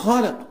 is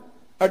khaliq,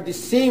 at the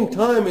same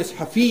time as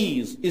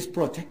Hafeez, is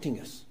protecting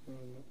us.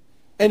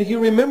 And He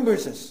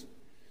remembers us.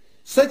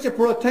 Such a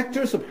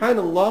protector,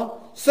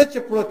 subhanallah, such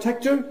a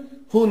protector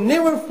who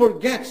never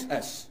forgets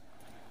us.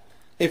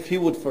 If He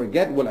would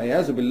forget,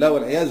 wal-ayazu billah,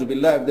 wal-ayazu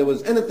billah, if there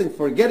was anything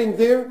forgetting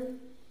there,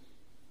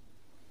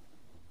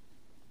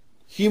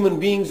 human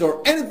beings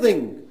or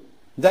anything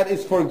that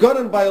is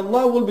forgotten by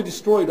Allah will be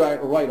destroyed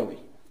right away.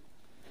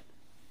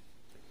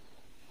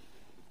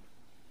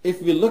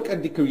 If we look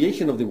at the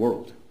creation of the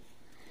world,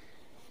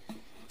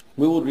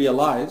 we would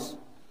realize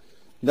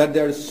that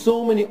there are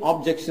so many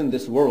objects in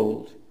this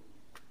world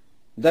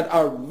that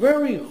are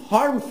very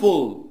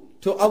harmful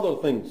to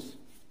other things.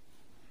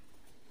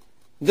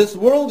 This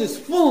world is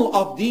full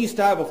of these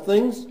type of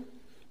things,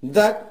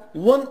 that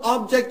one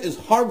object is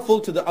harmful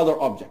to the other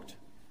object.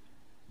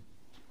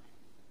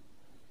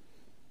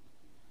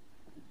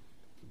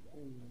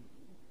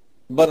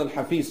 But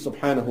Al-Hafeez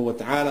subhanahu wa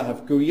ta'ala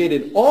have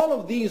created all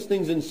of these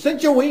things in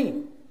such a way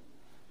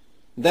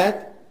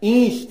that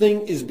each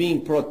thing is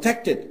being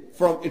protected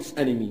from its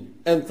enemy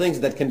and things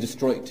that can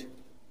destroy it.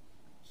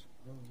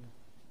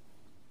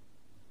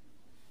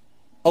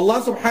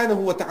 Allah subhanahu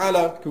wa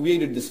ta'ala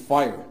created this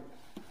fire.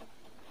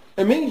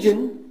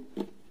 Imagine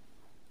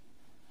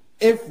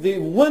if the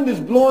wind is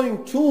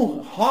blowing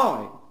too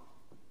high,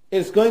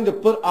 it's going to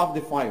put off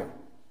the fire.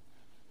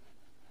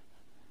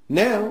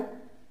 Now,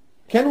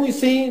 can we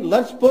say,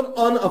 let's put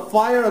on a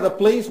fire at a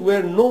place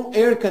where no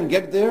air can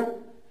get there?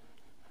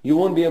 You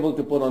won't be able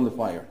to put on the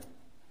fire.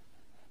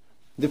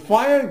 The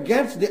fire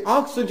gets the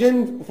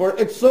oxygen for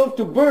itself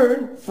to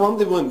burn from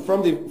the wind,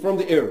 from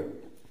the air.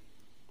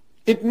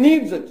 It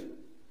needs it.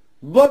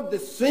 But the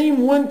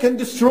same wind can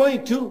destroy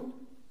it too.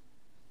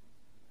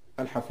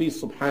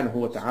 Al-Hafeez subhanahu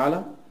wa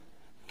ta'ala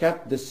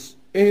kept this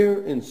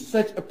air in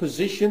such a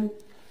position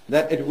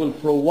that it will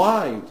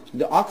provide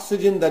the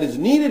oxygen that is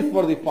needed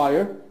for the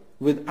fire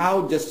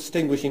without just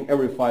extinguishing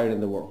every fire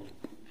in the world.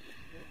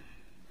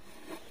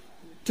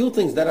 Two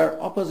things that are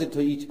opposite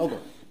to each other.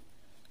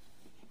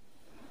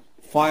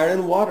 Fire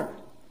and water.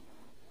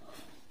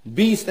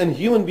 Beast and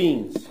human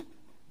beings.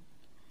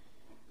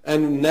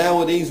 And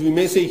nowadays we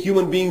may say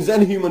human beings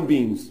and human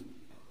beings.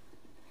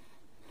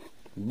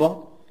 But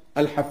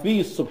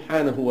Al-Hafeez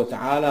subhanahu wa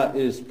ta'ala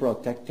is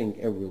protecting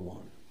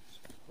everyone.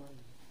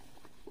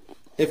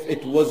 If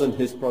it wasn't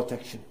His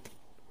protection,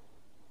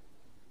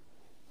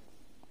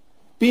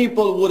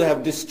 people would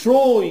have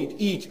destroyed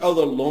each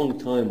other long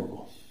time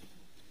ago.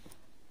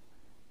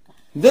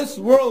 This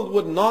world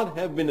would not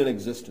have been in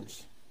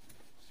existence.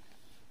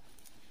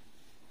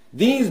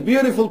 These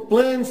beautiful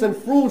plants and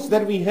fruits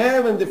that we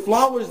have and the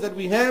flowers that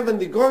we have and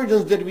the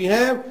gardens that we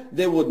have,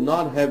 they would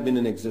not have been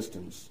in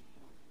existence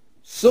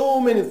So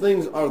many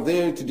things are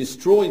there to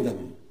destroy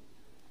them.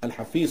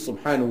 Al-Hafeez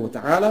subhanahu wa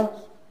ta'ala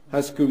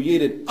has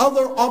created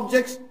other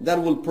objects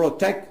that will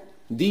protect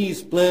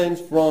these plants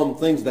from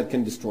things that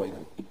can destroy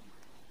them.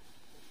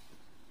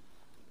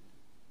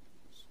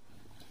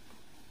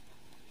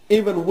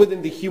 Even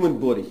within the human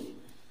body,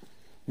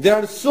 there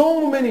are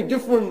so many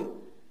different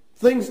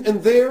things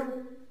in there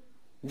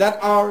that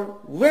are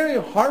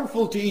very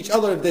harmful to each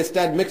other if they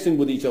start mixing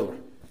with each other.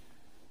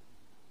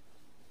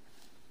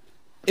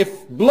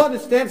 If blood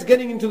starts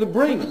getting into the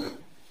brain,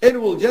 it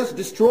will just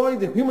destroy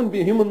the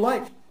human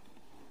life.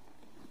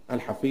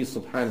 Al-Hafeez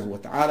subhanahu wa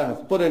ta'ala has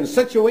put it in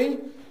such a way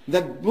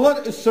that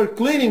blood is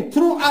circulating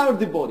throughout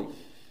the body.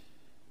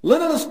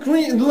 Little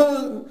skin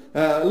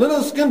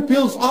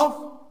peels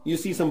off, you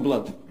see some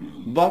blood.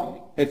 But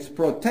it's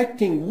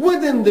protecting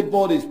within the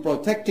body, it's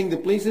protecting the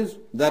places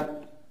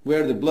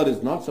where the blood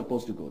is not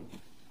supposed to go.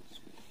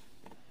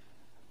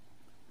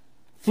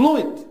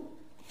 Fluid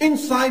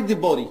inside the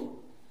body.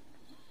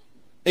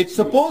 It's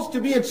supposed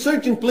to be at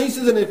certain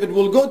places, and if it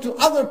will go to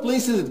other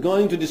places, it's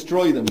going to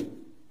destroy them.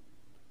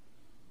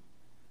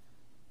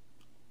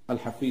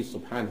 Al-Hafeez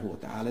subhanahu wa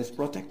ta'ala is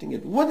protecting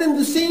it within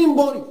the same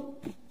body.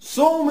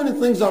 So many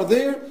things are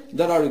there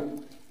that are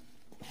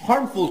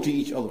harmful to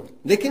each other.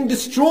 They can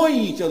destroy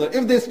each other.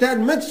 If they start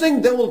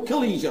mixing, they will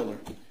kill each other.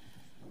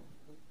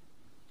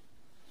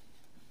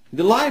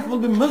 The life will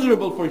be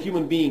miserable for a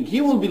human being.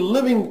 He will be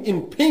living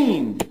in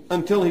pain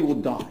until he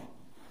would die.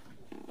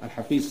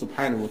 Al-Hafeez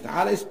subhanahu wa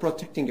ta'ala is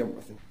protecting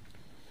everything.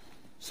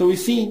 So we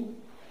see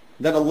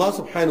that Allah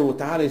subhanahu wa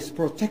ta'ala is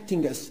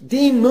protecting us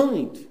day and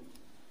night.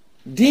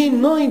 Day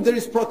and night there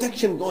is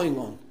protection going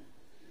on.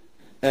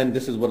 And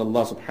this is what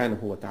Allah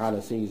subhanahu wa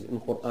ta'ala says in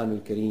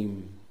Quran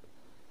al-Kareem.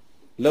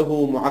 لَهُ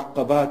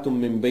مُعَقَّبَاتٌ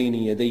مِّن بَيْنِ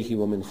يَدَيْهِ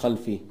وَمِنْ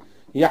خَلْفِهِ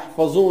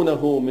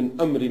يَحْفَظُونَهُ مِنْ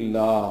أَمْرِ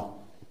اللَّهِ.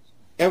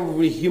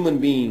 Every human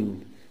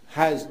being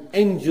has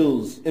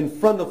angels in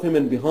front of him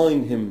and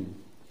behind him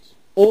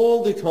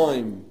all the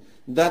time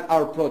that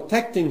are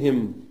protecting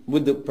him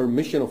with the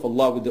permission of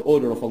Allah, with the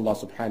order of Allah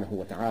subhanahu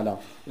wa ta'ala.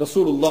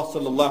 Rasulullah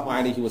sallallahu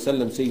alayhi wa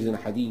sallam says in a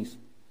hadith,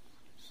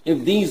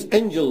 if these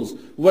angels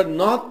were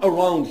not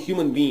around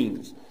human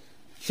beings,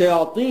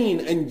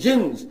 shayateen and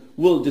jinns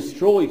will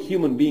destroy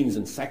human beings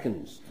in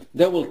seconds.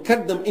 They will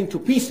cut them into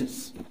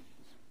pieces.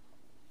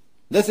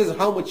 This is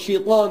how much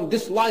shaitan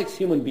dislikes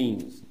human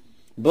beings.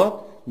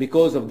 But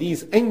because of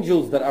these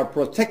angels that are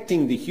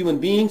protecting the human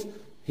beings,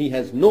 he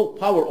has no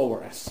power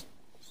over us.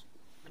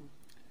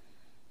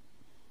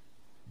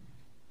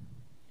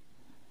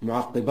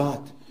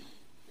 Mu'aqibat,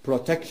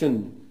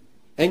 protection,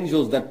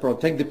 angels that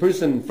protect the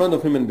person in front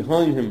of him and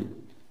behind him.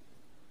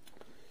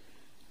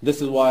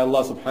 This is why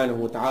Allah subhanahu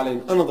wa ta'ala in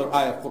another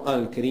ayah of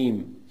Quran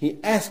al-Kareem, He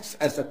asks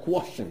us a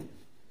question.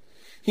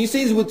 He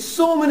says, with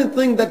so many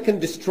things that can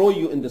destroy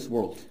you in this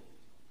world,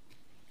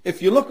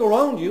 if you look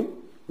around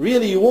you,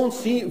 really you won't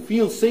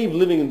feel safe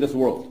living in this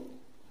world.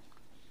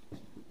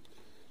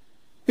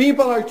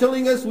 People are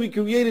telling us we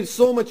created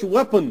so much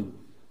weapon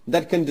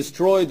that can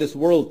destroy this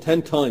world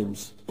 10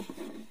 times.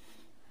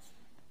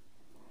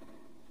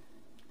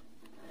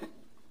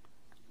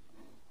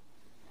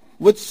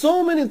 With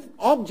so many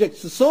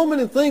objects, so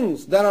many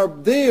things that are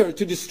there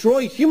to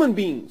destroy human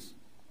beings.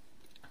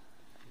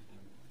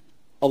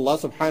 Allah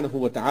subhanahu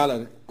wa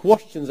ta'ala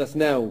questions us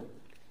now,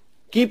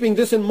 keeping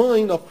this in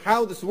mind of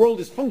how this world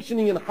is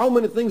functioning and how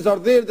many things are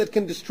there that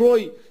can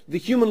destroy the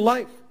human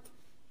life.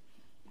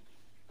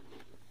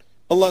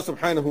 Allah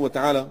subhanahu wa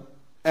ta'ala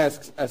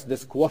asks us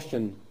this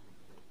question,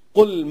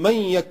 قُلْ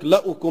مَنْ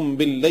يَكْلَأُكُمْ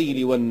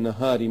بِاللَّيْلِ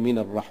وَالنَّهَارِ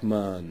مِنَ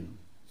الرَّحْمَنِ.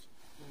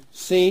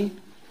 Say,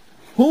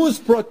 who is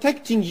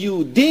protecting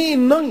you day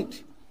and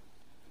night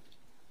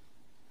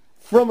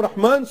from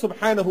Rahman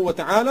subhanahu wa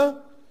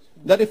ta'ala?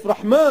 That if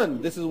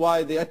Rahman, this is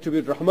why the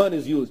attribute Rahman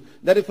is used,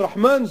 that if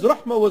Rahman's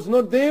rahmah was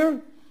not there,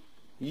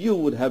 you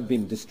would have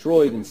been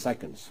destroyed in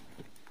seconds.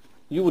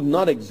 You would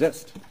not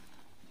exist.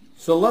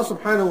 So Allah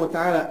subhanahu wa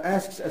ta'ala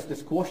asks us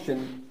this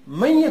question,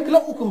 مَنْ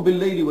يَكْلَأُكُمْ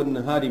بِاللَّيْلِ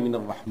وَالنَّهَارِ مِنَ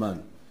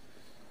الرَّحْمَنِ.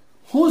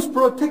 Who's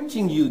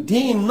protecting you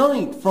day and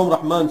night from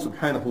Rahman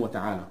subhanahu wa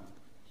ta'ala?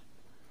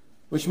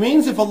 Which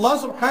means if Allah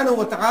subhanahu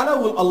wa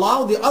ta'ala will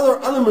allow the other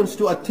elements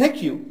to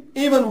attack you,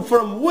 even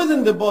from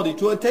within the body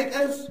to attack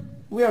us,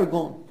 we are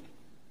gone.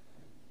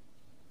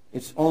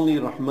 It's only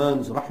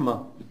Rahman's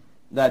rahmah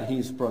that He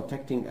is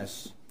protecting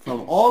us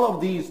from all of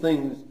these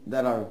things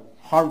that are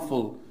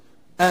harmful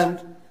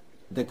and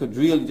they could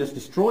really just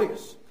destroy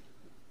us.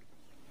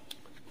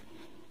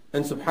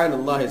 And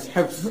subhanallah, His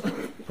hifz,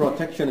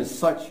 protection is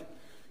such.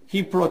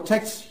 He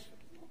protects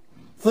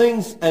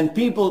things and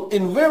people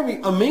in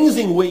very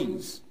amazing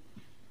ways.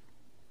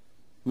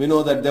 We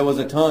know that there was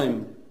a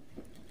time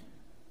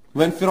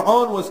when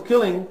Fir'aun was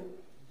killing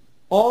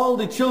all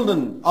the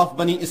children of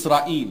Bani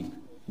Israel,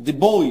 the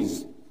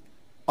boys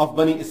of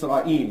Bani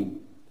Israel.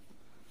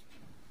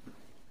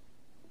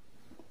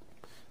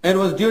 And it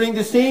was during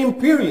the same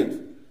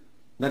period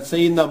that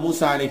Sayyidina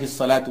Musa alayhi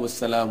salatu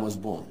wassalam was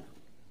born.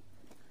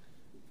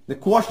 The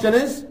question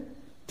is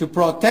to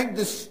protect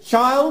this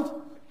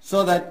child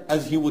so that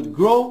as he would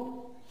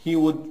grow, he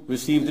would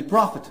receive the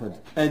prophethood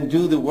and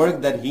do the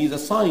work that he is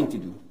assigned to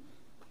do.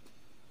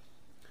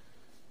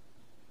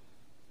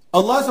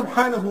 Allah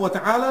subhanahu wa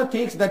ta'ala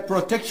takes that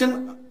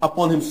protection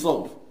upon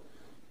himself.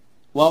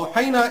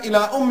 وَأَوْحَيْنَا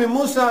إِلَىٰ أُمِّ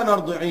مُوسَىٰ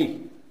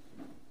نَرْضِعِيهِ.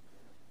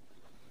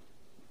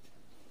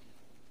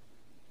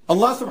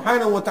 Allah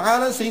subhanahu wa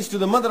ta'ala says to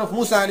the mother of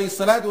Musa alayhi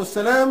salatu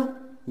wasalam,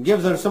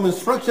 gives her some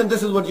instruction,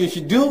 this is what you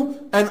should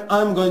do, and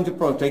I'm going to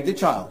protect the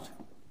child.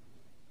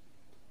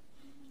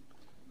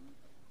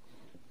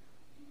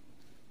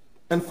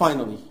 And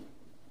finally,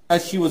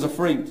 as she was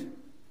afraid,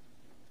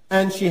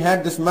 and she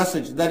had this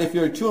message that if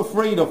you're too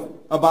afraid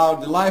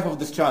about the life of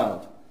this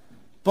child,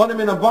 put him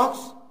in a box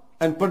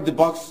and put the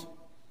box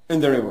in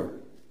the river.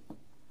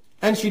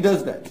 And she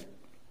does that.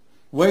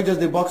 Where does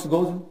the box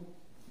go to?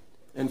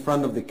 In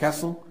front of the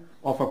castle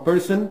of a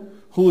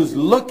person who is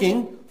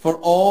looking for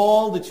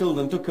all the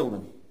children to kill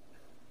them.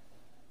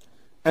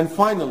 And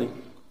finally,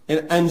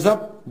 it ends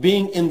up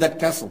being in that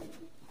castle.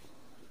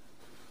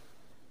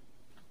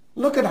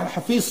 Look at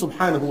Al-Hafeez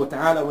subhanahu wa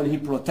ta'ala when he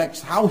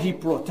protects, how he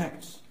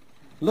protects.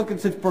 Look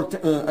at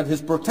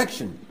his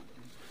protection.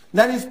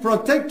 That is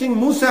protecting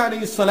Musa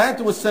alayhi salatu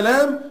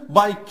wasalam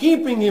by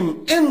keeping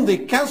him in the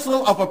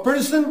castle of a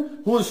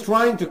person who is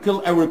trying to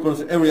kill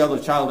every other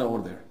child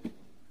over there.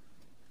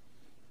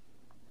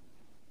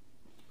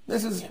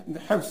 This is the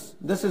Hifz.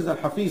 This is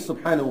Al-Hafeez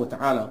subhanahu wa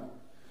ta'ala.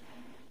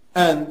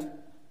 And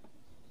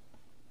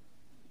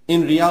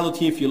in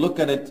reality, if you look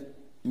at it,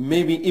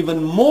 maybe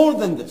even more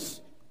than this.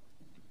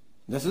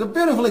 This is a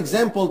beautiful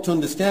example to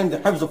understand the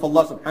Hifz of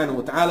Allah subhanahu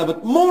wa ta'ala.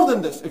 But more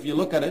than this, if you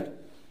look at it,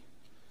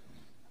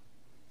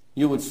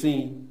 you would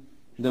see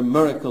the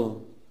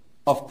miracle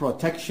of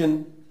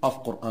protection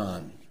of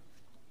Quran.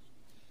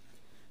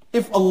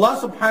 If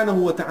Allah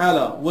subhanahu wa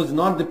ta'ala was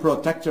not the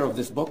protector of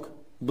this book,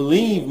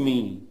 believe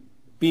me,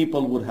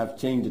 people would have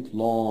changed it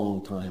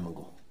long time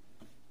ago.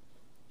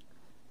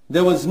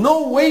 There was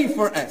no way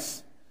for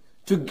us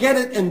to get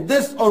it in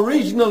this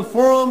original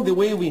form the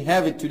way we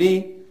have it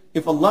today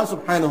if Allah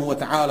subhanahu wa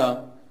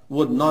ta'ala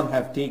would not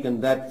have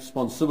taken that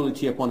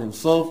responsibility upon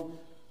himself,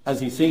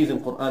 as he says in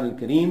Quran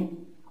al-Kareem,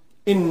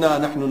 Inna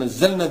nahnu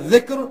nazzalna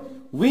dhikr,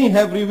 we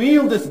have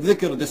revealed this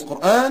dhikr, this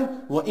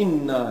Quran, wa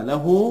inna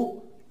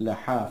lahu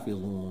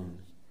lahafidhun.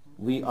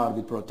 We are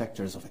the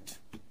protectors of it.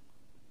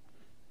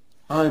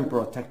 I'm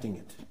protecting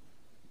it.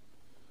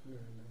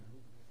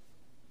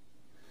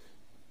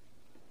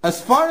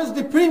 As far as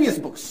the previous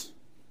books,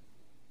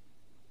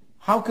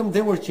 how come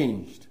they were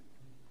changed?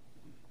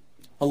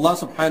 Allah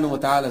subhanahu wa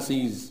ta'ala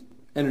says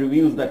and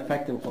reveals that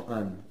fact in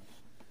Quran.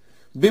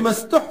 بِمَا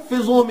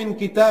اسْتُحْفِظُوا مِنْ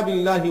كِتَابِ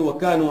اللَّهِ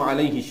وَكَانُوا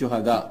عَلَيْهِ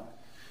شُهَدَاءَ.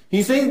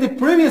 He says the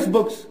previous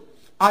books,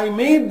 I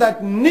made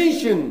that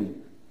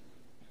nation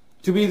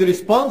to be the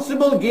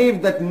responsible,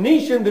 gave that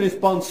nation the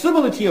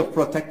responsibility of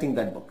protecting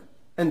that book.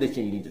 And they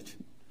changed it.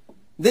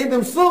 They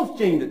themselves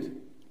changed it.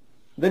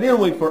 They didn't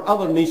wait for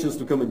other nations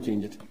to come and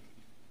change it.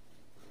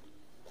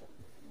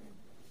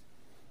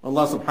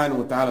 Allah subhanahu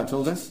wa ta'ala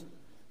tells us,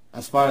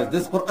 as far as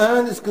this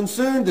Quran is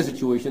concerned, the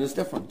situation is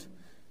different.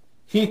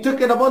 He took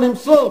it upon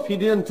himself. He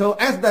didn't tell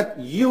us that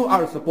you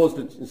are supposed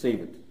to save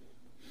it.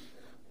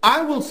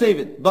 I will save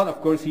it. But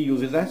of course he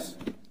uses us.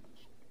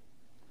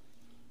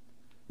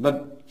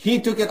 But he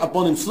took it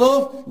upon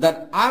himself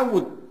that I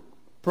would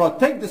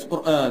protect this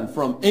Quran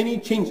from any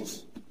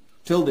changes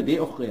till the day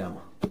of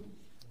Qiyamah.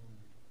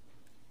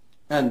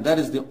 And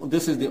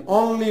this is the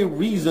only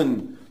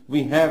reason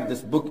we have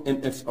this book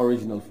in its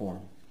original form.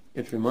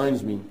 It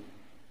reminds me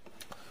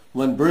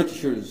when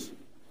Britishers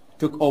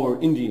took over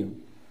India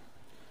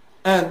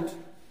and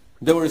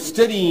they were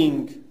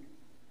studying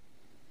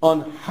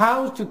on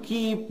how to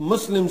keep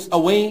Muslims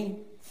away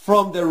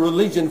from their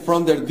religion,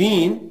 from their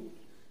deen,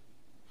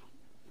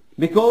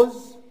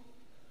 because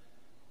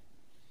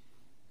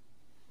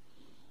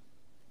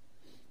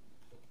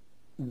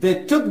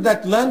they took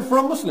that land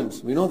from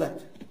Muslims. We know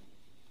that.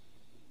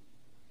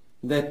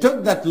 They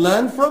took that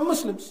land from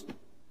Muslims.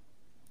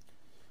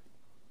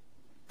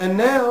 And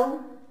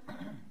now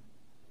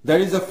there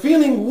is a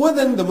feeling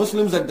within the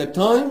Muslims at that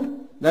time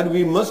that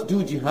we must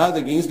do jihad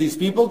against these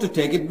people to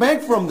take it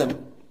back from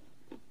them.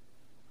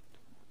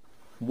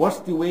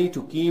 What's the way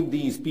to keep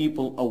these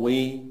people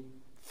away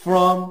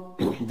from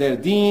their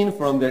deen,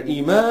 from their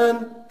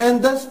iman,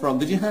 and thus from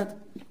the jihad?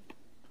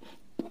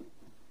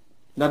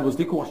 That was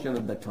the question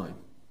at that time.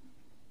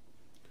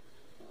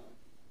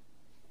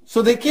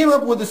 So they came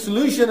up with a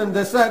solution, and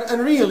they said,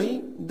 and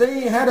really,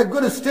 they had a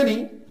good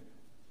study,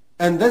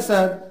 and they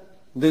said,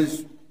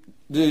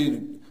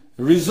 the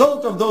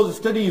result of those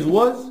studies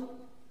was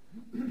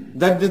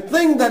that the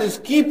thing that is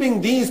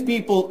keeping these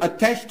people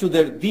attached to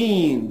their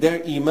deen,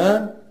 their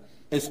iman,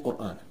 is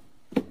Quran.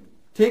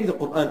 Take the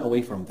Quran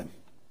away from them.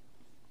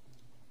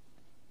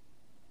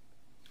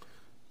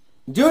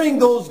 During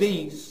those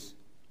days,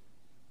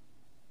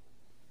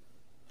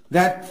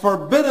 that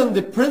forbidden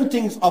the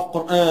printings of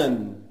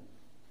Quran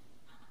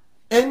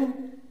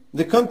in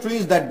the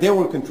countries that they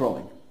were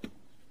controlling.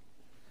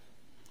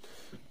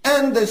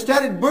 And they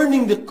started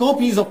burning the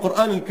copies of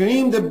Quran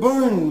al-Kareem. They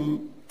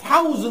burned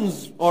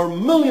thousands or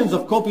millions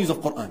of copies of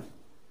Quran.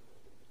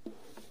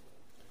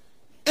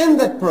 In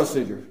that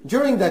procedure,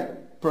 during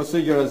that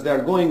procedure, as they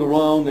are going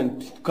around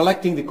and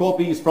collecting the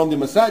copies from the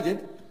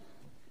masajid,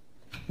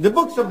 the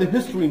books of the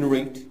history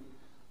narrate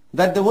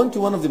that they went to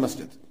one of the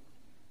masjid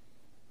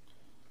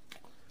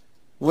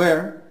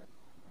where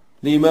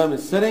the imam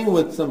is sitting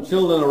with some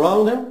children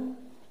around him.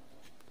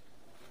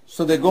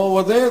 So they go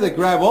over there, they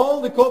grab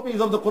all the copies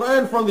of the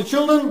Quran from the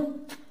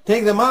children,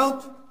 take them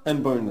out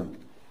and burn them.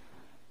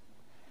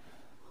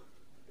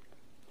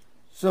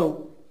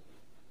 So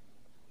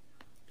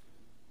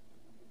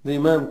the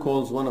imam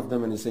calls one of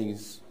them and he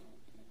says,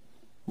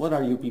 "What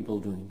are you people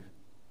doing?"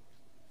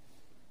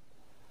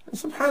 And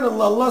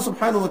subhanAllah, Allah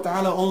subhanahu wa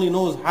ta'ala only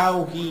knows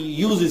how He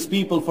uses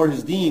people for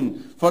His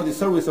deen, for the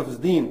service of His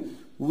deen.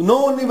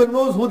 No one even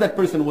knows who that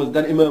person was,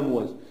 that imam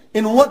was,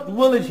 in what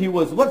village he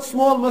was, what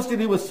small masjid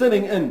he was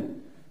sitting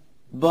in.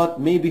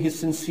 But maybe his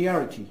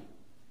sincerity,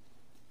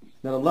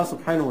 that Allah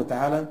subhanahu wa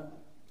ta'ala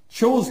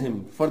chose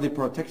him for the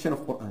protection of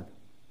Quran.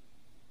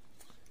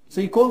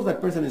 So he calls that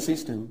person and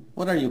says to him,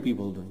 "What are you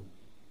people doing?"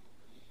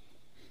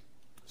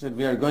 He said,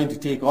 "We are going to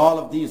take all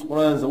of these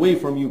Qurans away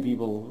from you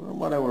people," or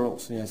whatever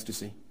else he has to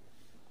say.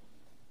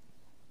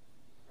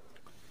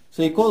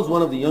 So he calls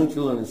one of the young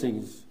children and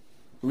says,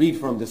 "Read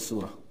from this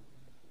surah."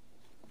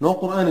 No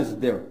Quran is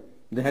there.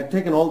 They had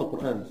taken all the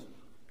Qurans,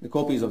 the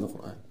copies of the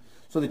Quran.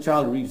 So the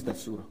child reads that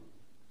surah.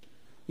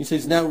 He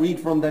says, "Now read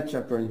from that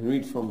chapter," and he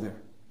reads from there.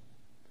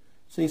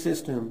 So he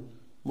says to him,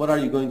 "What are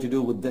you going to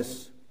do with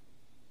this?"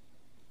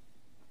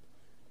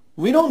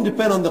 We don't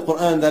depend on the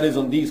Quran that is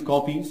on these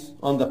copies,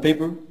 on the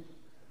paper.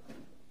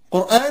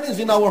 Quran is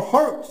in our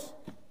hearts.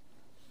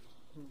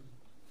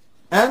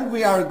 And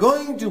we are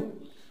going to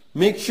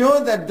make sure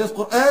that this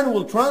Quran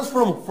will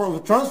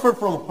transfer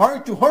from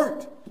heart to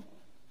heart.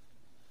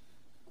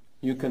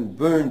 You can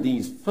burn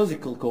these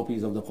physical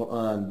copies of the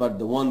Quran, but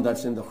the one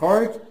that's in the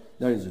heart,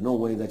 there is no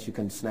way that you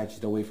can snatch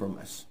it away from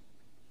us.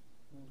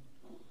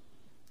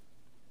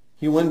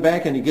 He went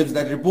back and he gives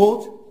that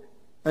report,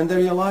 and they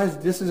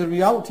realized this is a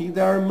reality.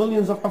 There are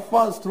millions of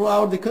Hafaz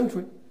throughout the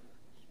country.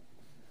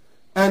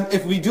 And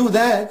if we do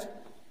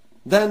that,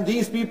 then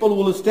these people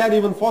will start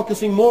even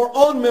focusing more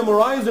on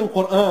memorizing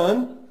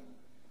Quran.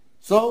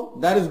 So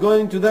that is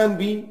going to then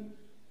be,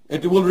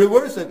 it will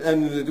reverse it,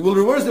 and it will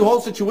reverse the whole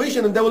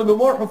situation, and there will be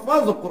more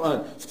Hafaz of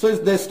Quran. So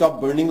they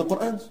stop burning the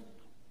Qurans.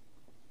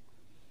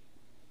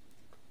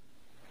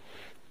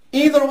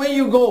 Either way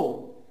you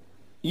go,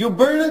 you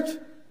burn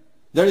it,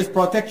 there is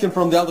protection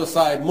from the other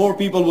side. More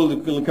people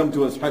will come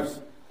to us.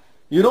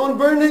 You don't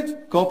burn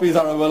it, copies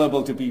are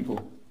available to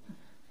people.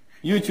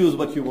 You choose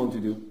what you want to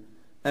do.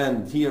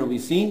 And here we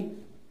see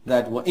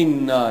that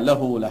وَإِنَّا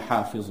لَهُ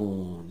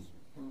لَحَافِظُونَ.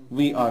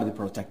 We are the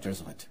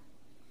protectors of it.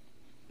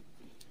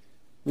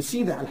 We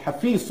see that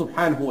Al-Hafeez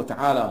subhanahu wa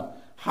ta'ala,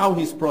 how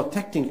He's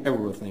protecting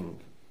everything.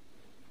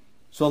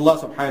 So Allah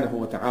subhanahu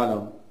wa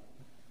ta'ala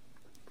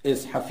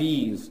is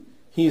Hafeez.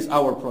 He is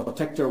our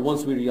protector.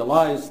 Once we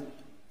realize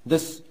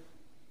this,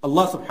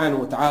 Allah subhanahu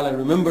wa ta'ala,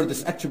 remember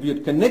this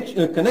attribute,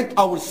 connect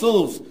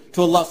ourselves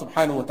to Allah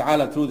subhanahu wa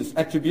ta'ala through this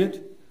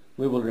attribute,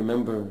 we will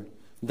remember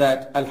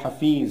that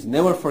Al-Hafeez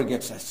never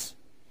forgets us.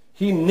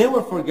 He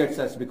never forgets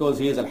us because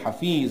He is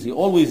Al-Hafeez. He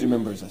always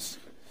remembers us.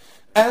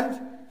 And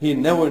He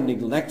never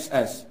neglects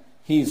us.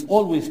 He is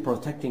always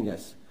protecting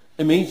us.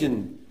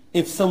 Imagine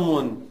if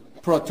someone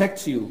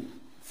protects you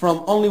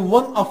from only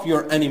one of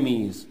your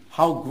enemies,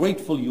 how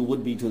grateful you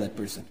would be to that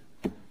person.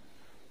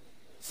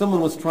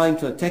 Someone was trying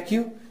to attack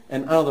you,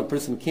 and another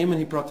person came and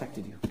he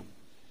protected you.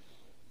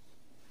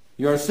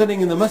 You are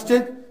sitting in the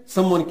masjid,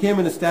 someone came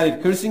and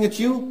started cursing at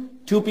you,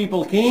 two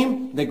people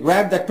came, they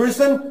grabbed that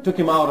person, took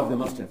him out of the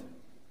masjid.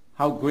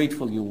 How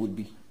grateful you would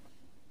be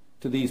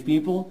to these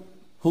people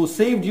who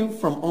saved you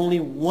from only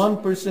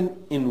one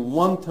person in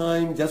one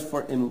time, just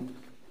for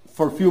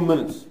a few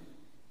minutes.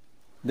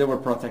 They were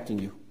protecting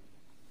you.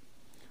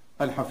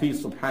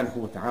 Al-Hafeez subhanahu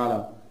wa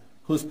ta'ala,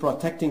 who's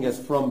protecting us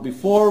from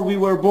before we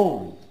were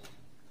born,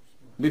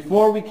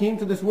 before we came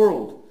to this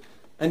world,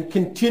 and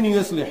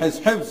continuously His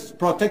hifz,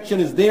 protection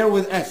is there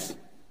with us.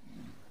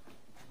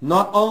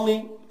 Not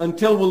only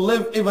until we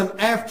live, even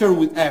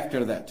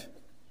after that.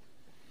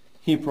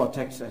 He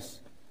protects us,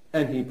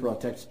 and He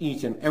protects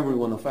each and every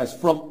one of us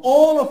from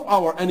all of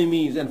our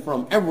enemies and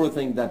from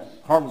everything that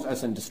harms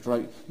us and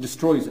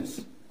destroys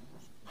us.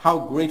 How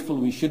grateful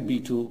we should be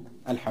to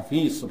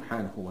Al-Hafeez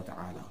subhanahu wa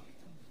ta'ala.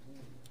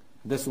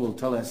 This will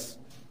tell us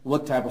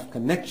what type of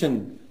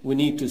connection we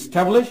need to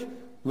establish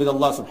with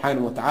Allah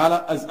subhanahu wa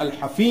ta'ala as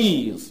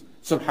Al-Hafeez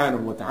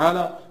subhanahu wa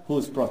ta'ala, who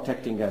is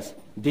protecting us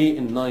day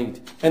and night.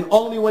 And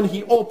only when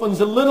He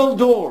opens a little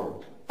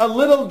door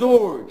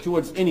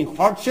towards any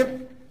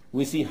hardship,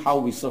 we see how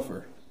we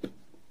suffer.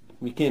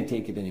 We can't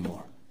take it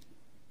anymore.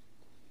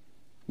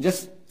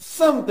 Just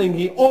something,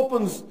 He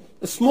opens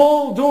a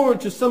small door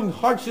to some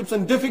hardships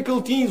and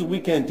difficulties, we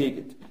can't take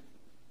it.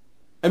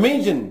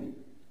 Imagine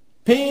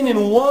pain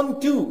in one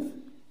tooth,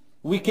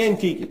 we can't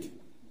take it.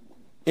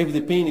 If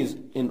the pain is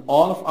in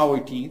all of our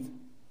teeth,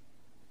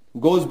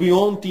 goes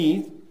beyond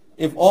teeth,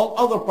 if all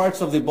other parts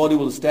of the body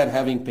will start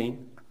having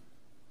pain?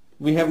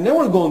 We have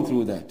never gone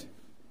through that.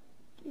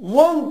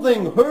 One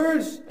thing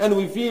hurts and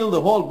we feel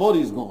the whole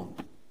body is gone.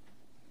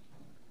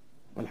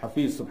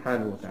 Al-Hafeez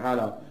subhanahu wa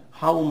ta'ala,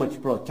 how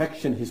much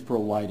protection he's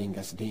providing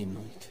us day and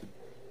night.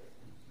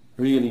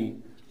 Really,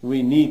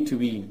 we need to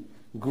be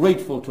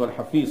grateful to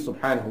Al-Hafeez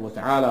subhanahu wa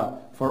ta'ala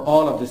for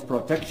all of this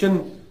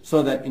protection,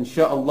 so that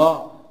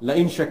insha'Allah,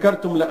 لَإِن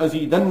شَكَرْتُمْ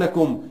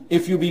لَأَزِيدَنَّكُمْ,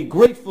 if you be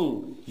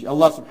grateful,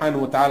 Allah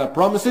subhanahu wa ta'ala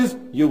promises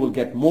you will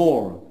get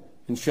more.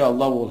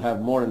 Insha'Allah, we'll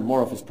have more and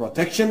more of His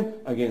protection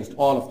against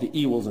all of the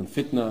evils and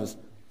fitnas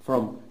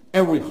from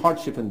every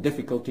hardship and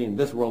difficulty in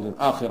this world and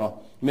akhirah.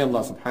 May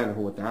Allah subhanahu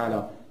wa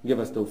ta'ala give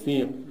us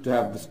tawfiq to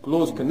have this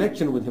close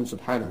connection with Him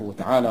subhanahu wa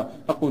ta'ala.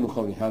 أقول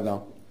قولي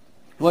هذا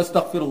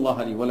وأستغفر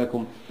الله لي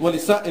ولكم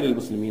ولسائر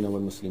المسلمين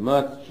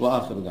والمسلمات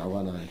وآخر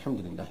دعوانا الحمد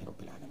لله رب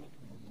العالمين.